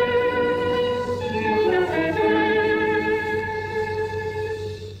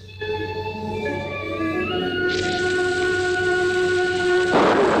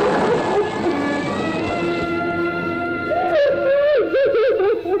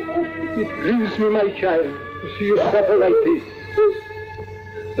 It grieves me, my child, to see you suffer like this.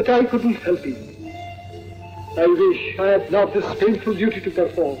 But I couldn't help it. I wish I had not this painful duty to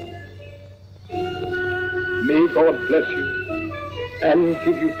perform. May God bless you and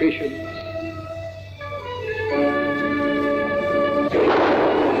give you patience.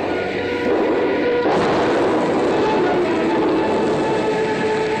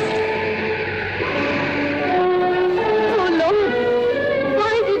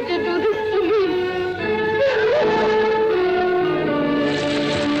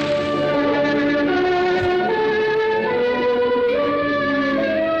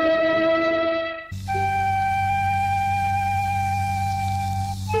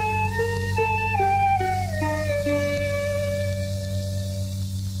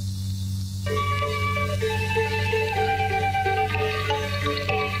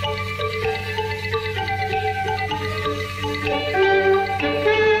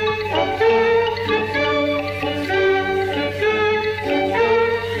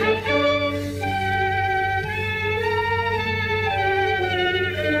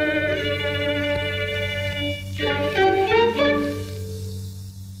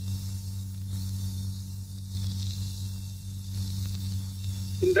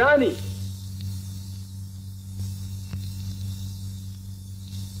 Indrani.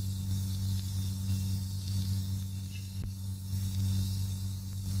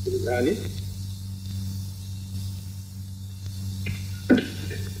 Indrani.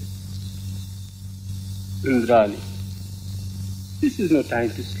 Indrani. This is no time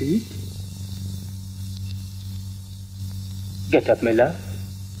to sleep. Get up, my love.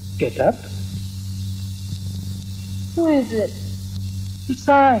 Get up. Who is it? It's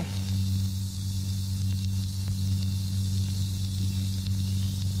I.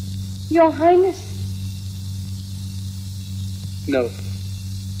 Your Highness. No.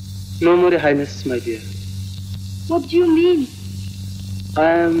 No more, Your Highness, my dear. What do you mean?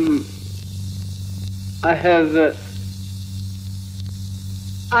 I have...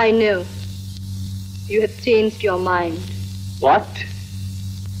 I know. You have changed your mind. What?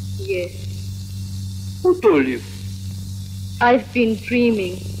 Yes. Who told you? I've been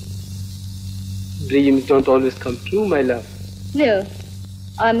dreaming. Dreams don't always come true, my love. No,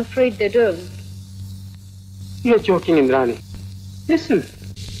 I'm afraid they don't. You're joking, Indrani. Listen.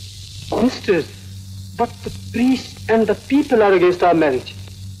 Mister, but the priest and the people are against our marriage.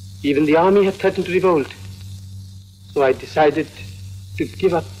 Even the army had threatened to revolt. So I decided to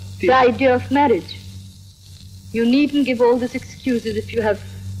give up the idea of marriage. You needn't give all these excuses if you have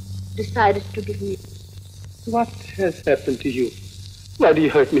decided to give me. What has happened to you? Why do you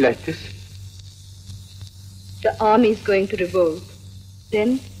hurt me like this? The army is going to revolt.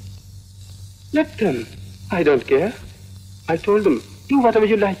 Then? Let them. I don't care. I told them, do whatever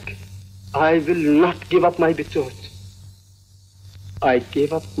you like. I will not give up my betrothed. I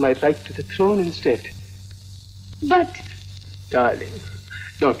gave up my right to the throne instead. But... Darling,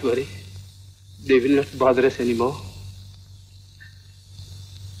 don't worry. They will not bother us anymore.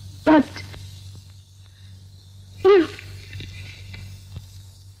 But... No.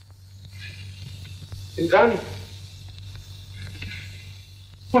 Indrani.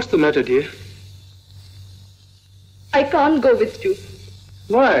 What's the matter, dear? I can't go with you.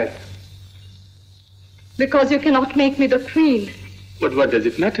 Why? Because you cannot make me the queen. But what does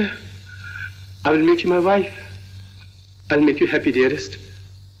it matter? I will make you my wife. I'll make you happy, dearest.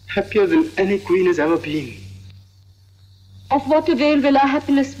 Happier than any queen has ever been. Of what avail will our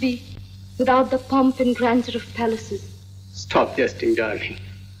happiness be without the pomp and grandeur of palaces? Stop jesting, darling.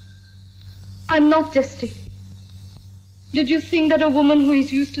 I'm not jesting. Did you think that a woman who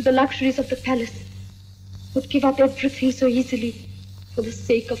is used to the luxuries of the palace would give up everything so easily for the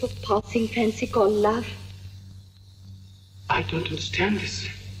sake of a passing fancy called love? I don't understand this.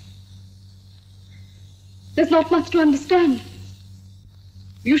 There's not much to understand.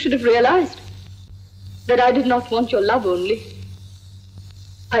 You should have realized that I did not want your love only.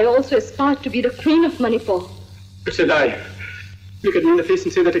 I also aspired to be the queen of Manipur. It's a lie. Look at me in the face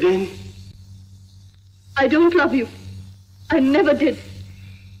and say that again. I don't love you. I never did.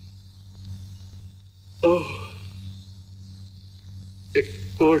 Oh. A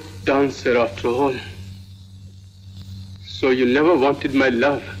court dancer after all. So you never wanted my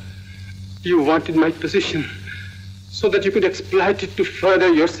love. You wanted my position, so that you could exploit it to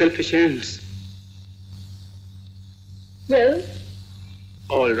further your selfish ends. Well?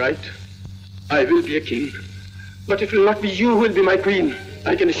 All right. I will be a king. But it will not be you who will be my queen.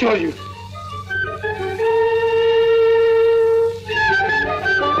 I can assure you.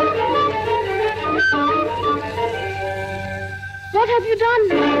 What have you done?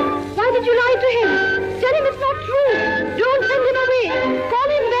 Why did you lie to him? Tell him it's not true. Don't send him away. Call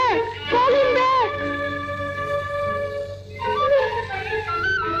him back. Call him back.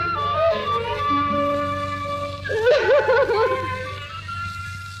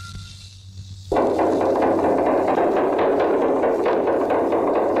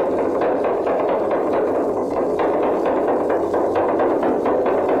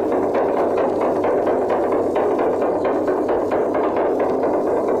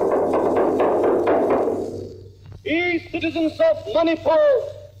 Citizens of Manipur,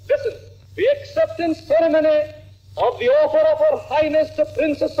 listen. The acceptance ceremony of the offer of Her Highness the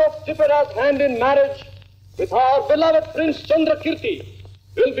Princess of Tripura's hand in marriage with our beloved Prince Chandrakirti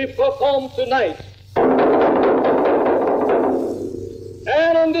will be performed tonight.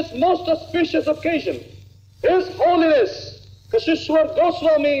 And on this most auspicious occasion, His Holiness Kashishwar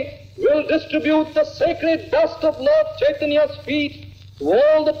Goswami will distribute the sacred dust of Lord Chaitanya's feet to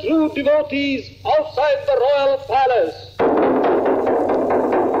all the true devotees outside the royal palace.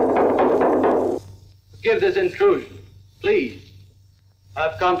 Forgive this intrusion, please.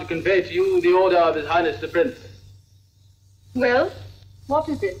 I've come to convey to you the order of His Highness the Prince. Well, what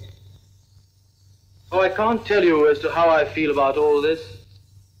is it? Oh, I can't tell you as to how I feel about all this.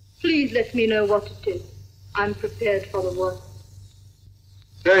 Please let me know what it is. I'm prepared for the worst.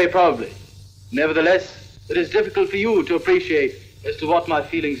 Very probably. Nevertheless, it is difficult for you to appreciate as to what my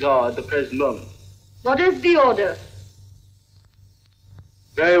feelings are at the present moment. What is the order?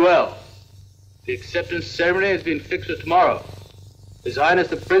 Very well. The acceptance ceremony has been fixed for tomorrow. His Highness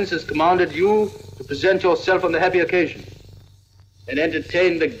the Prince has commanded you to present yourself on the happy occasion and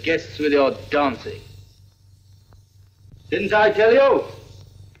entertain the guests with your dancing. Didn't I tell you?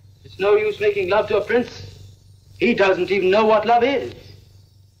 It's no use making love to a prince. He doesn't even know what love is.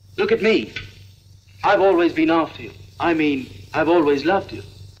 Look at me. I've always been after you. I've always loved you.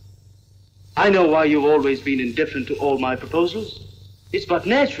 I know why you've always been indifferent to all my proposals. It's but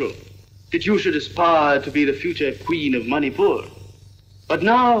natural that you should aspire to be the future queen of Manipur. But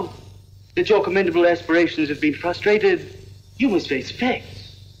now that your commendable aspirations have been frustrated, you must face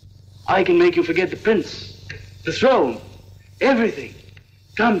facts. I can make you forget the prince, the throne, everything.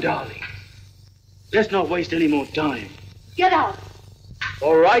 Come, darling. Let's not waste any more time. Get out.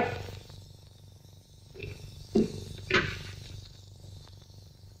 All right.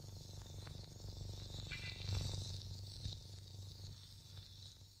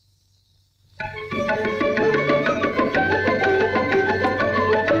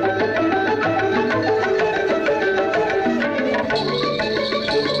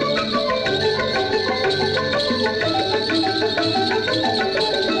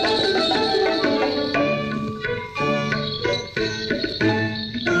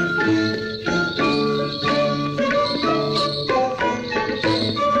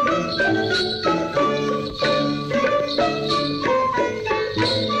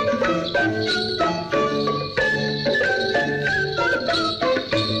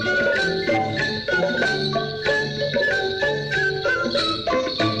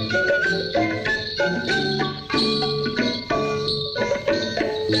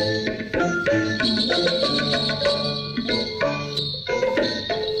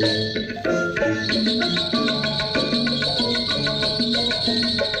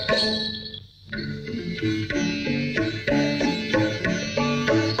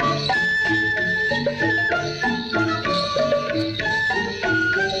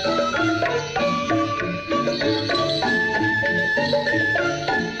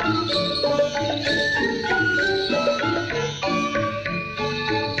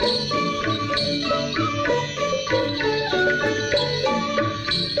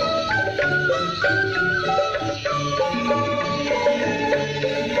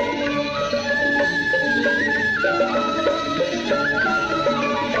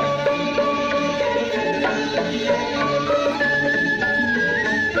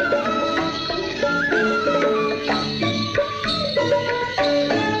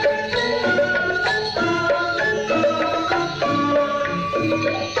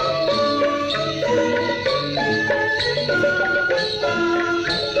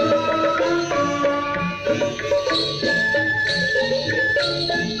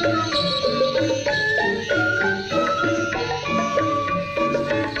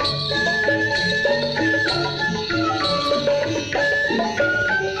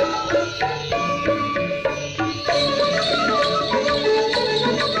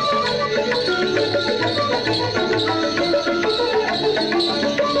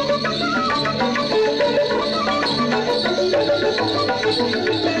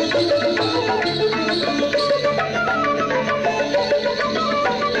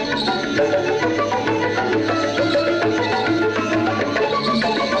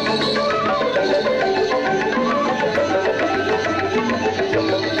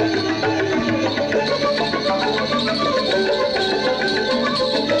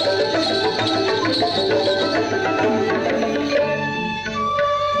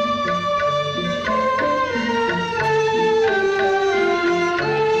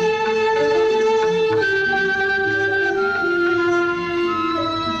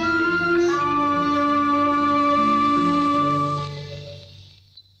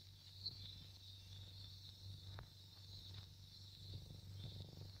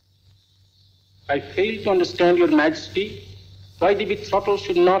 I fail to understand, Your Majesty, why the betrothal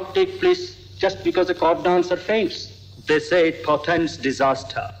should not take place just because a court dancer faints. They say it portends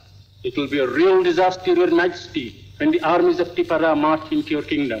disaster. It will be a real disaster, Your Majesty, when the armies of Tipara march into your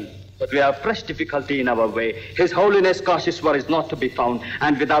kingdom. But we have fresh difficulty in our way. His Holiness Kashishwar is not to be found,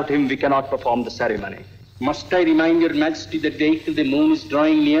 and without him we cannot perform the ceremony. Must I remind Your Majesty that the date of the moon is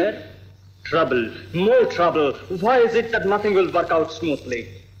drawing near? Trouble, more trouble. Why is it that nothing will work out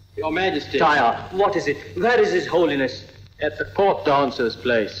smoothly? Your Majesty. Taya, what is it? Where is His Holiness? At the court dancer's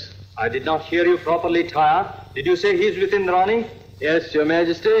place. I did not hear you properly, Taya. Did you say he is within Rani? Yes, Your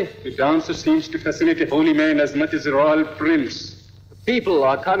Majesty. The dancer seems to fascinate a holy man as much as a royal prince. People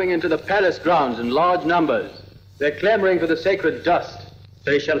are coming into the palace grounds in large numbers. They're clamoring for the sacred dust.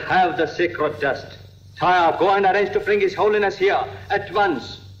 They shall have the sacred dust. Taya, go and arrange to bring His Holiness here at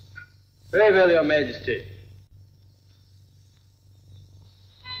once. Very well, Your Majesty.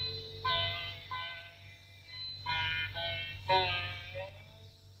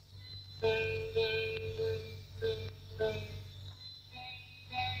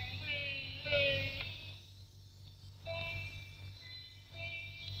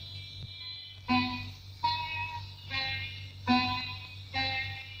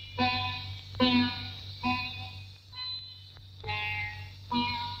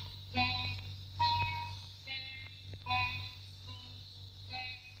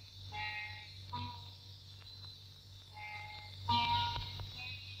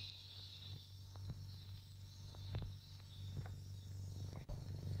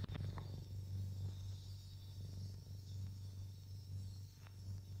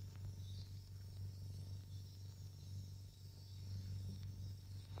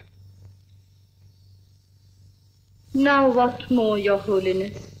 Now what more, Your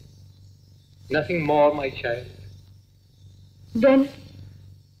Holiness? Nothing more, my child. Then?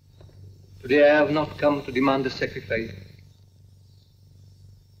 Today I have not come to demand a sacrifice.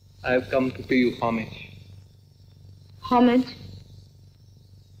 I have come to pay you homage. Homage?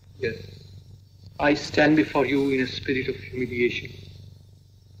 Yes. I stand before you in a spirit of humiliation.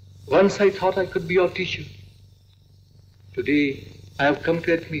 Once I thought I could be your teacher. Today I have come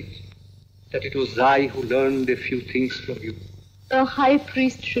to admit that it was I who learned a few things from you. A high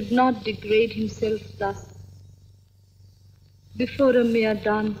priest should not degrade himself thus before a mere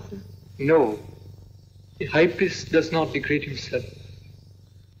dancer. No, a high priest does not degrade himself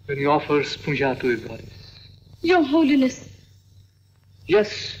when he offers puja to a goddess. Your Holiness.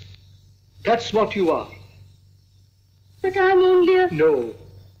 Yes, that's what you are. But I'm only a... No,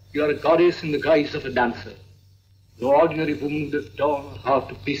 you are a goddess in the guise of a dancer. No ordinary woman would have torn her heart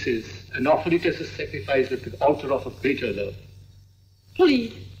to pieces and offered it as a sacrifice at the altar of a greater love.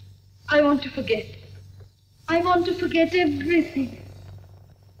 Please, I want to forget. I want to forget everything.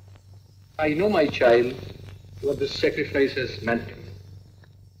 I know, my child, what this sacrifice has meant to me.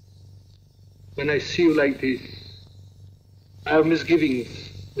 When I see you like this, I have misgivings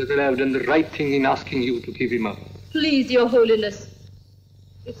whether I have done the right thing in asking you to give him up. Please, Your Holiness.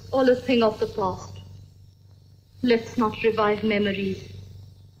 It's all a thing of the past. Let's not revive memories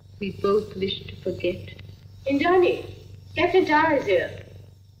we both wish to forget. Indani, Captain Taya is here.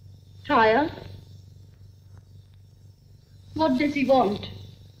 Taya? What does he want?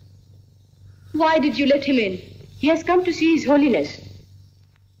 Why did you let him in? He has come to see His Holiness.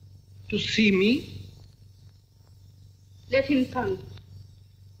 To see me? Let him come.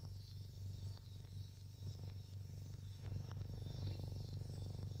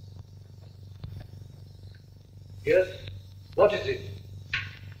 Yes? What is it?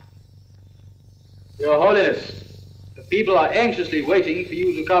 Your Holiness, the people are anxiously waiting for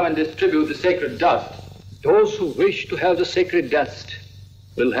you to come and distribute the sacred dust. Those who wish to have the sacred dust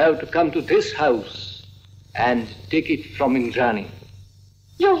will have to come to this house and take it from Indrani.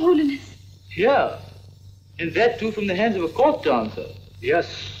 Your Holiness. Here. And that too from the hands of a court dancer.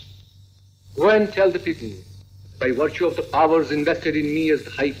 Yes. Go and tell the people, by virtue of the powers invested in me as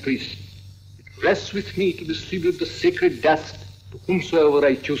the high priest, it rests with me to distribute the sacred dust to whomsoever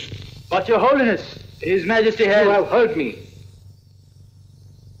I choose. But Your Holiness, His Majesty has... You have heard me.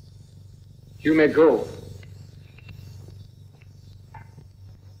 You may go.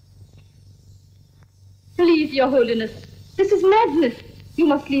 Please, Your Holiness. This is madness. You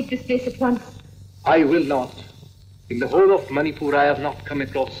must leave this place at once. I will not. In the whole of Manipur, I have not come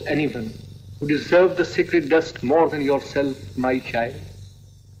across anyone who deserved the sacred dust more than yourself, my child.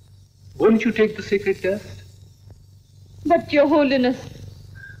 Won't you take the sacred dust? But, Your Holiness...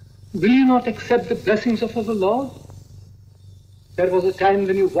 Will you not accept the blessings of our Lord? There was a time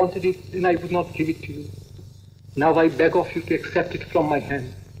when you wanted it, and I would not give it to you. Now I beg of you to accept it from my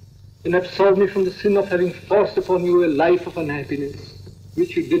hand, and absolve me from the sin of having forced upon you a life of unhappiness,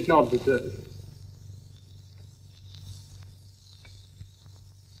 which you did not deserve.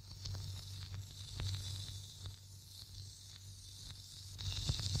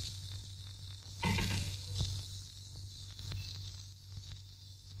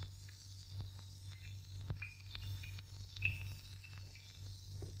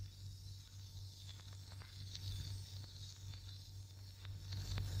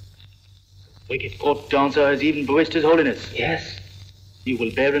 Wicked court dancer has even bewitched His Holiness. Yes. You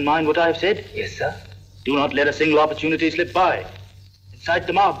will bear in mind what I have said? Yes, sir. Do not let a single opportunity slip by. Incite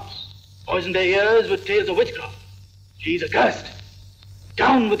the mobs. Poison their ears with tales of witchcraft. She's accursed.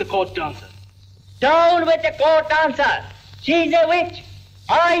 Down with the court dancer. Down with the court dancer. She's a witch.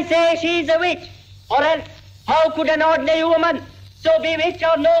 I say she's a witch. Or else, how could an ordinary woman so bewitch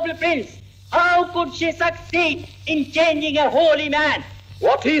our noble prince? How could she succeed in changing a holy man?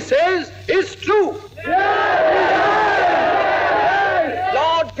 What he says is true.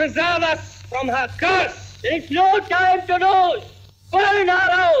 Lord, preserve us from her curse. There is no time to lose. Burn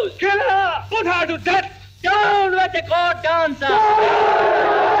her house. Kill her. Put her to death. Down with the court dancer.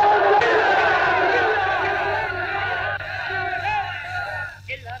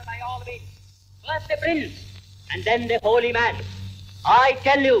 Kill her by all means. First the prince, and then the holy man. I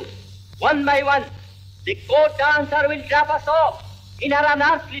tell you, one by one, the court dancer will trap us off in her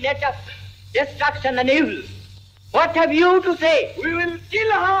unearthly net of destruction and evil. What have you to say? We will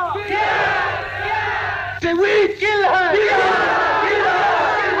kill her! Say we kill her!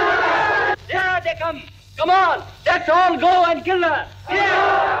 There they come! Come on! Let's all go and kill her!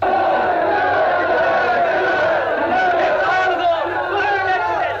 Let's all go! Burn her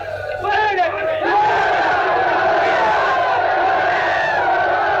to death! Burn her to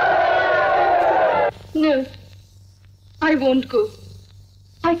death! No, I won't go.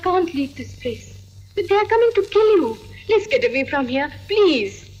 I can't leave this place. But they are coming to kill you. Let's get away from here,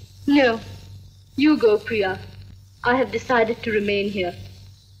 please. No, you go, Priya. I have decided to remain here.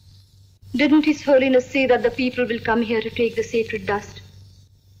 Didn't His Holiness say that the people will come here to take the sacred dust?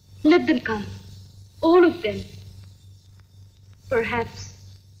 Let them come. All of them. Perhaps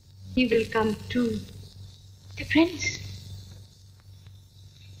he will come too. The prince.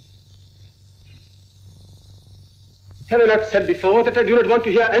 Have I not said before that I do not want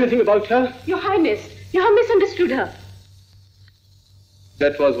to hear anything about her? Your Highness, you have misunderstood her.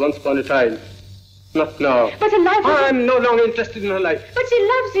 That was once upon a time. Not now. But her life... I'm no longer interested in her life. But she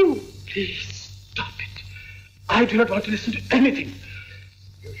loves you. Please, stop it. I do not want to listen to anything.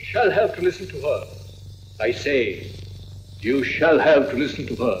 You shall have to listen to her. I say, you shall have to listen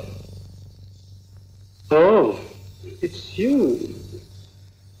to her. Oh, it's you.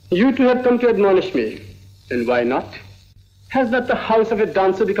 You two have come to admonish me. And why not? Has not the house of a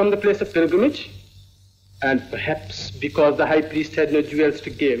dancer become the place of pilgrimage? And perhaps because the high priest had no jewels to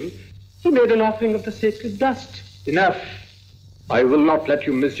give, he made an offering of the sacred dust. Enough. I will not let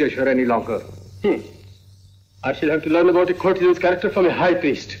you misjudge her any longer. I shall have to learn about a courtesan's character from a high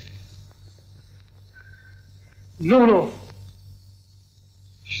priest. No.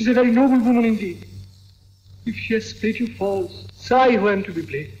 She's a very noble woman indeed. If she has played you false, it's I who am to be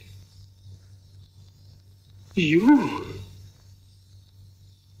blamed. You?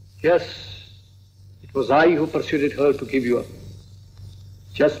 Yes, it was I who persuaded her to give you up.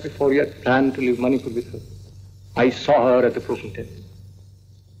 Just before you had planned to leave Manipur with her, I saw her at the broken temple.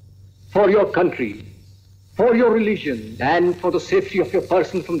 For your country, for your religion, and for the safety of your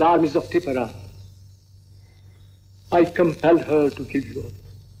person from the armies of Tipara, I compelled her to give you up.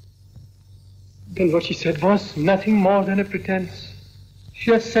 Then what she said was nothing more than a pretense.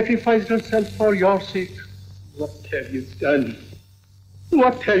 She has sacrificed herself for your sake. What have you done?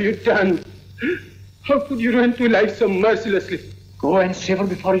 What have you done? How could you ruin two lives so mercilessly? Go and save her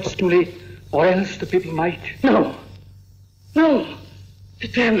before it's too late, or else the people might. No. No. They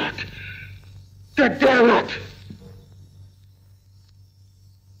dare not. They dare not.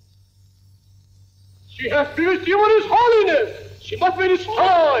 She has pierced even His Holiness. She must be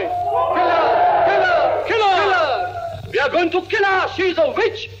destroyed. Kill her! Kill her! Kill her! Kill her! We are going to kill her. She is a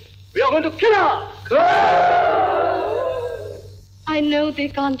witch. We are going to kill her. I know they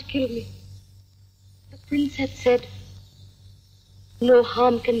can't kill me. The prince had said, no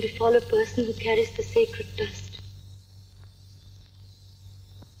harm can befall a person who carries the sacred dust.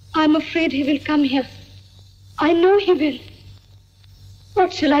 I'm afraid he will come here. I know he will.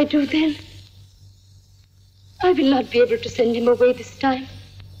 What shall I do then? I will not be able to send him away this time.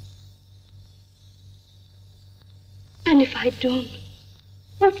 And if I don't,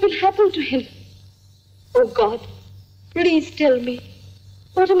 what will happen to him? Oh God, please tell me,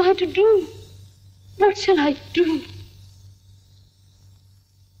 what am I to do? What shall I do?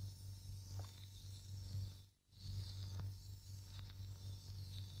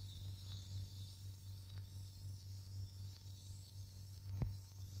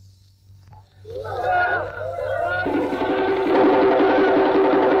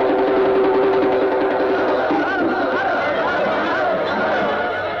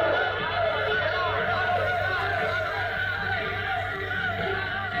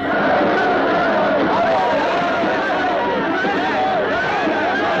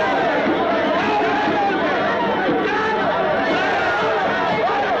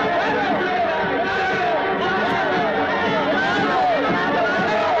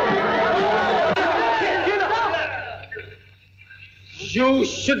 You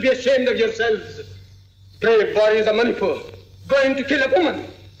should be ashamed of yourselves. Brave warriors of Manipur, going to kill a woman.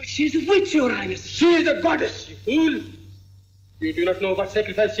 But she is a witch, Your Highness. She is a goddess, you fool. You do not know what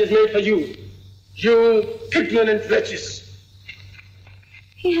sacrifice she has made for you. You ignorant wretches.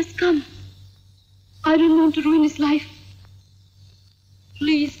 He has come. I don't want to ruin his life.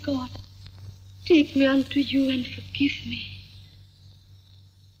 Please, God, take me unto you and forgive me.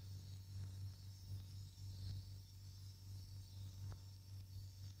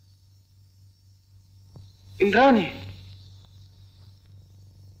 Indrani.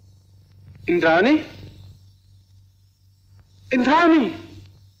 Indrani? Indrani!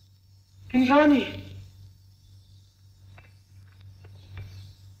 Indrani!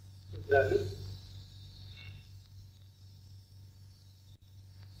 Indrani?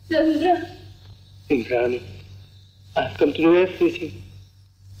 Chandra. Indrani, I've come to know everything.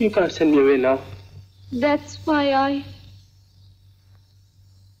 You can't send me away now. That's why I...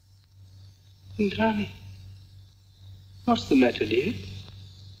 Indrani, what's the matter, dear?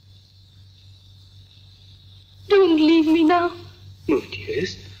 Don't leave me now. No,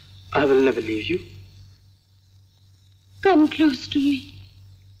 dearest, I will never leave you. Come close to me.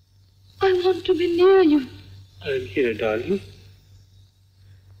 I want to be near you. I'm here, darling.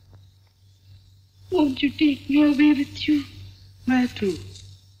 Won't you take me away with you? Where to?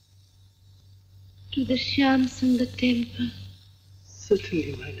 To the Shyams in the temple.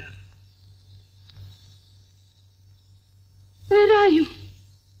 Certainly, my love. Where are you?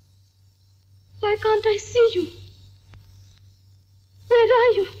 Why can't I see you? Where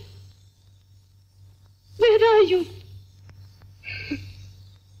are you? Where are you?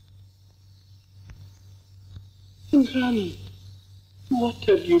 Indrani, what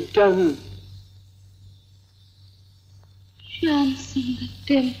have you done? Shyams in the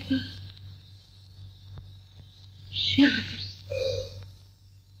temple. Shyams.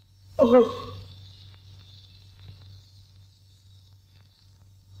 Oh.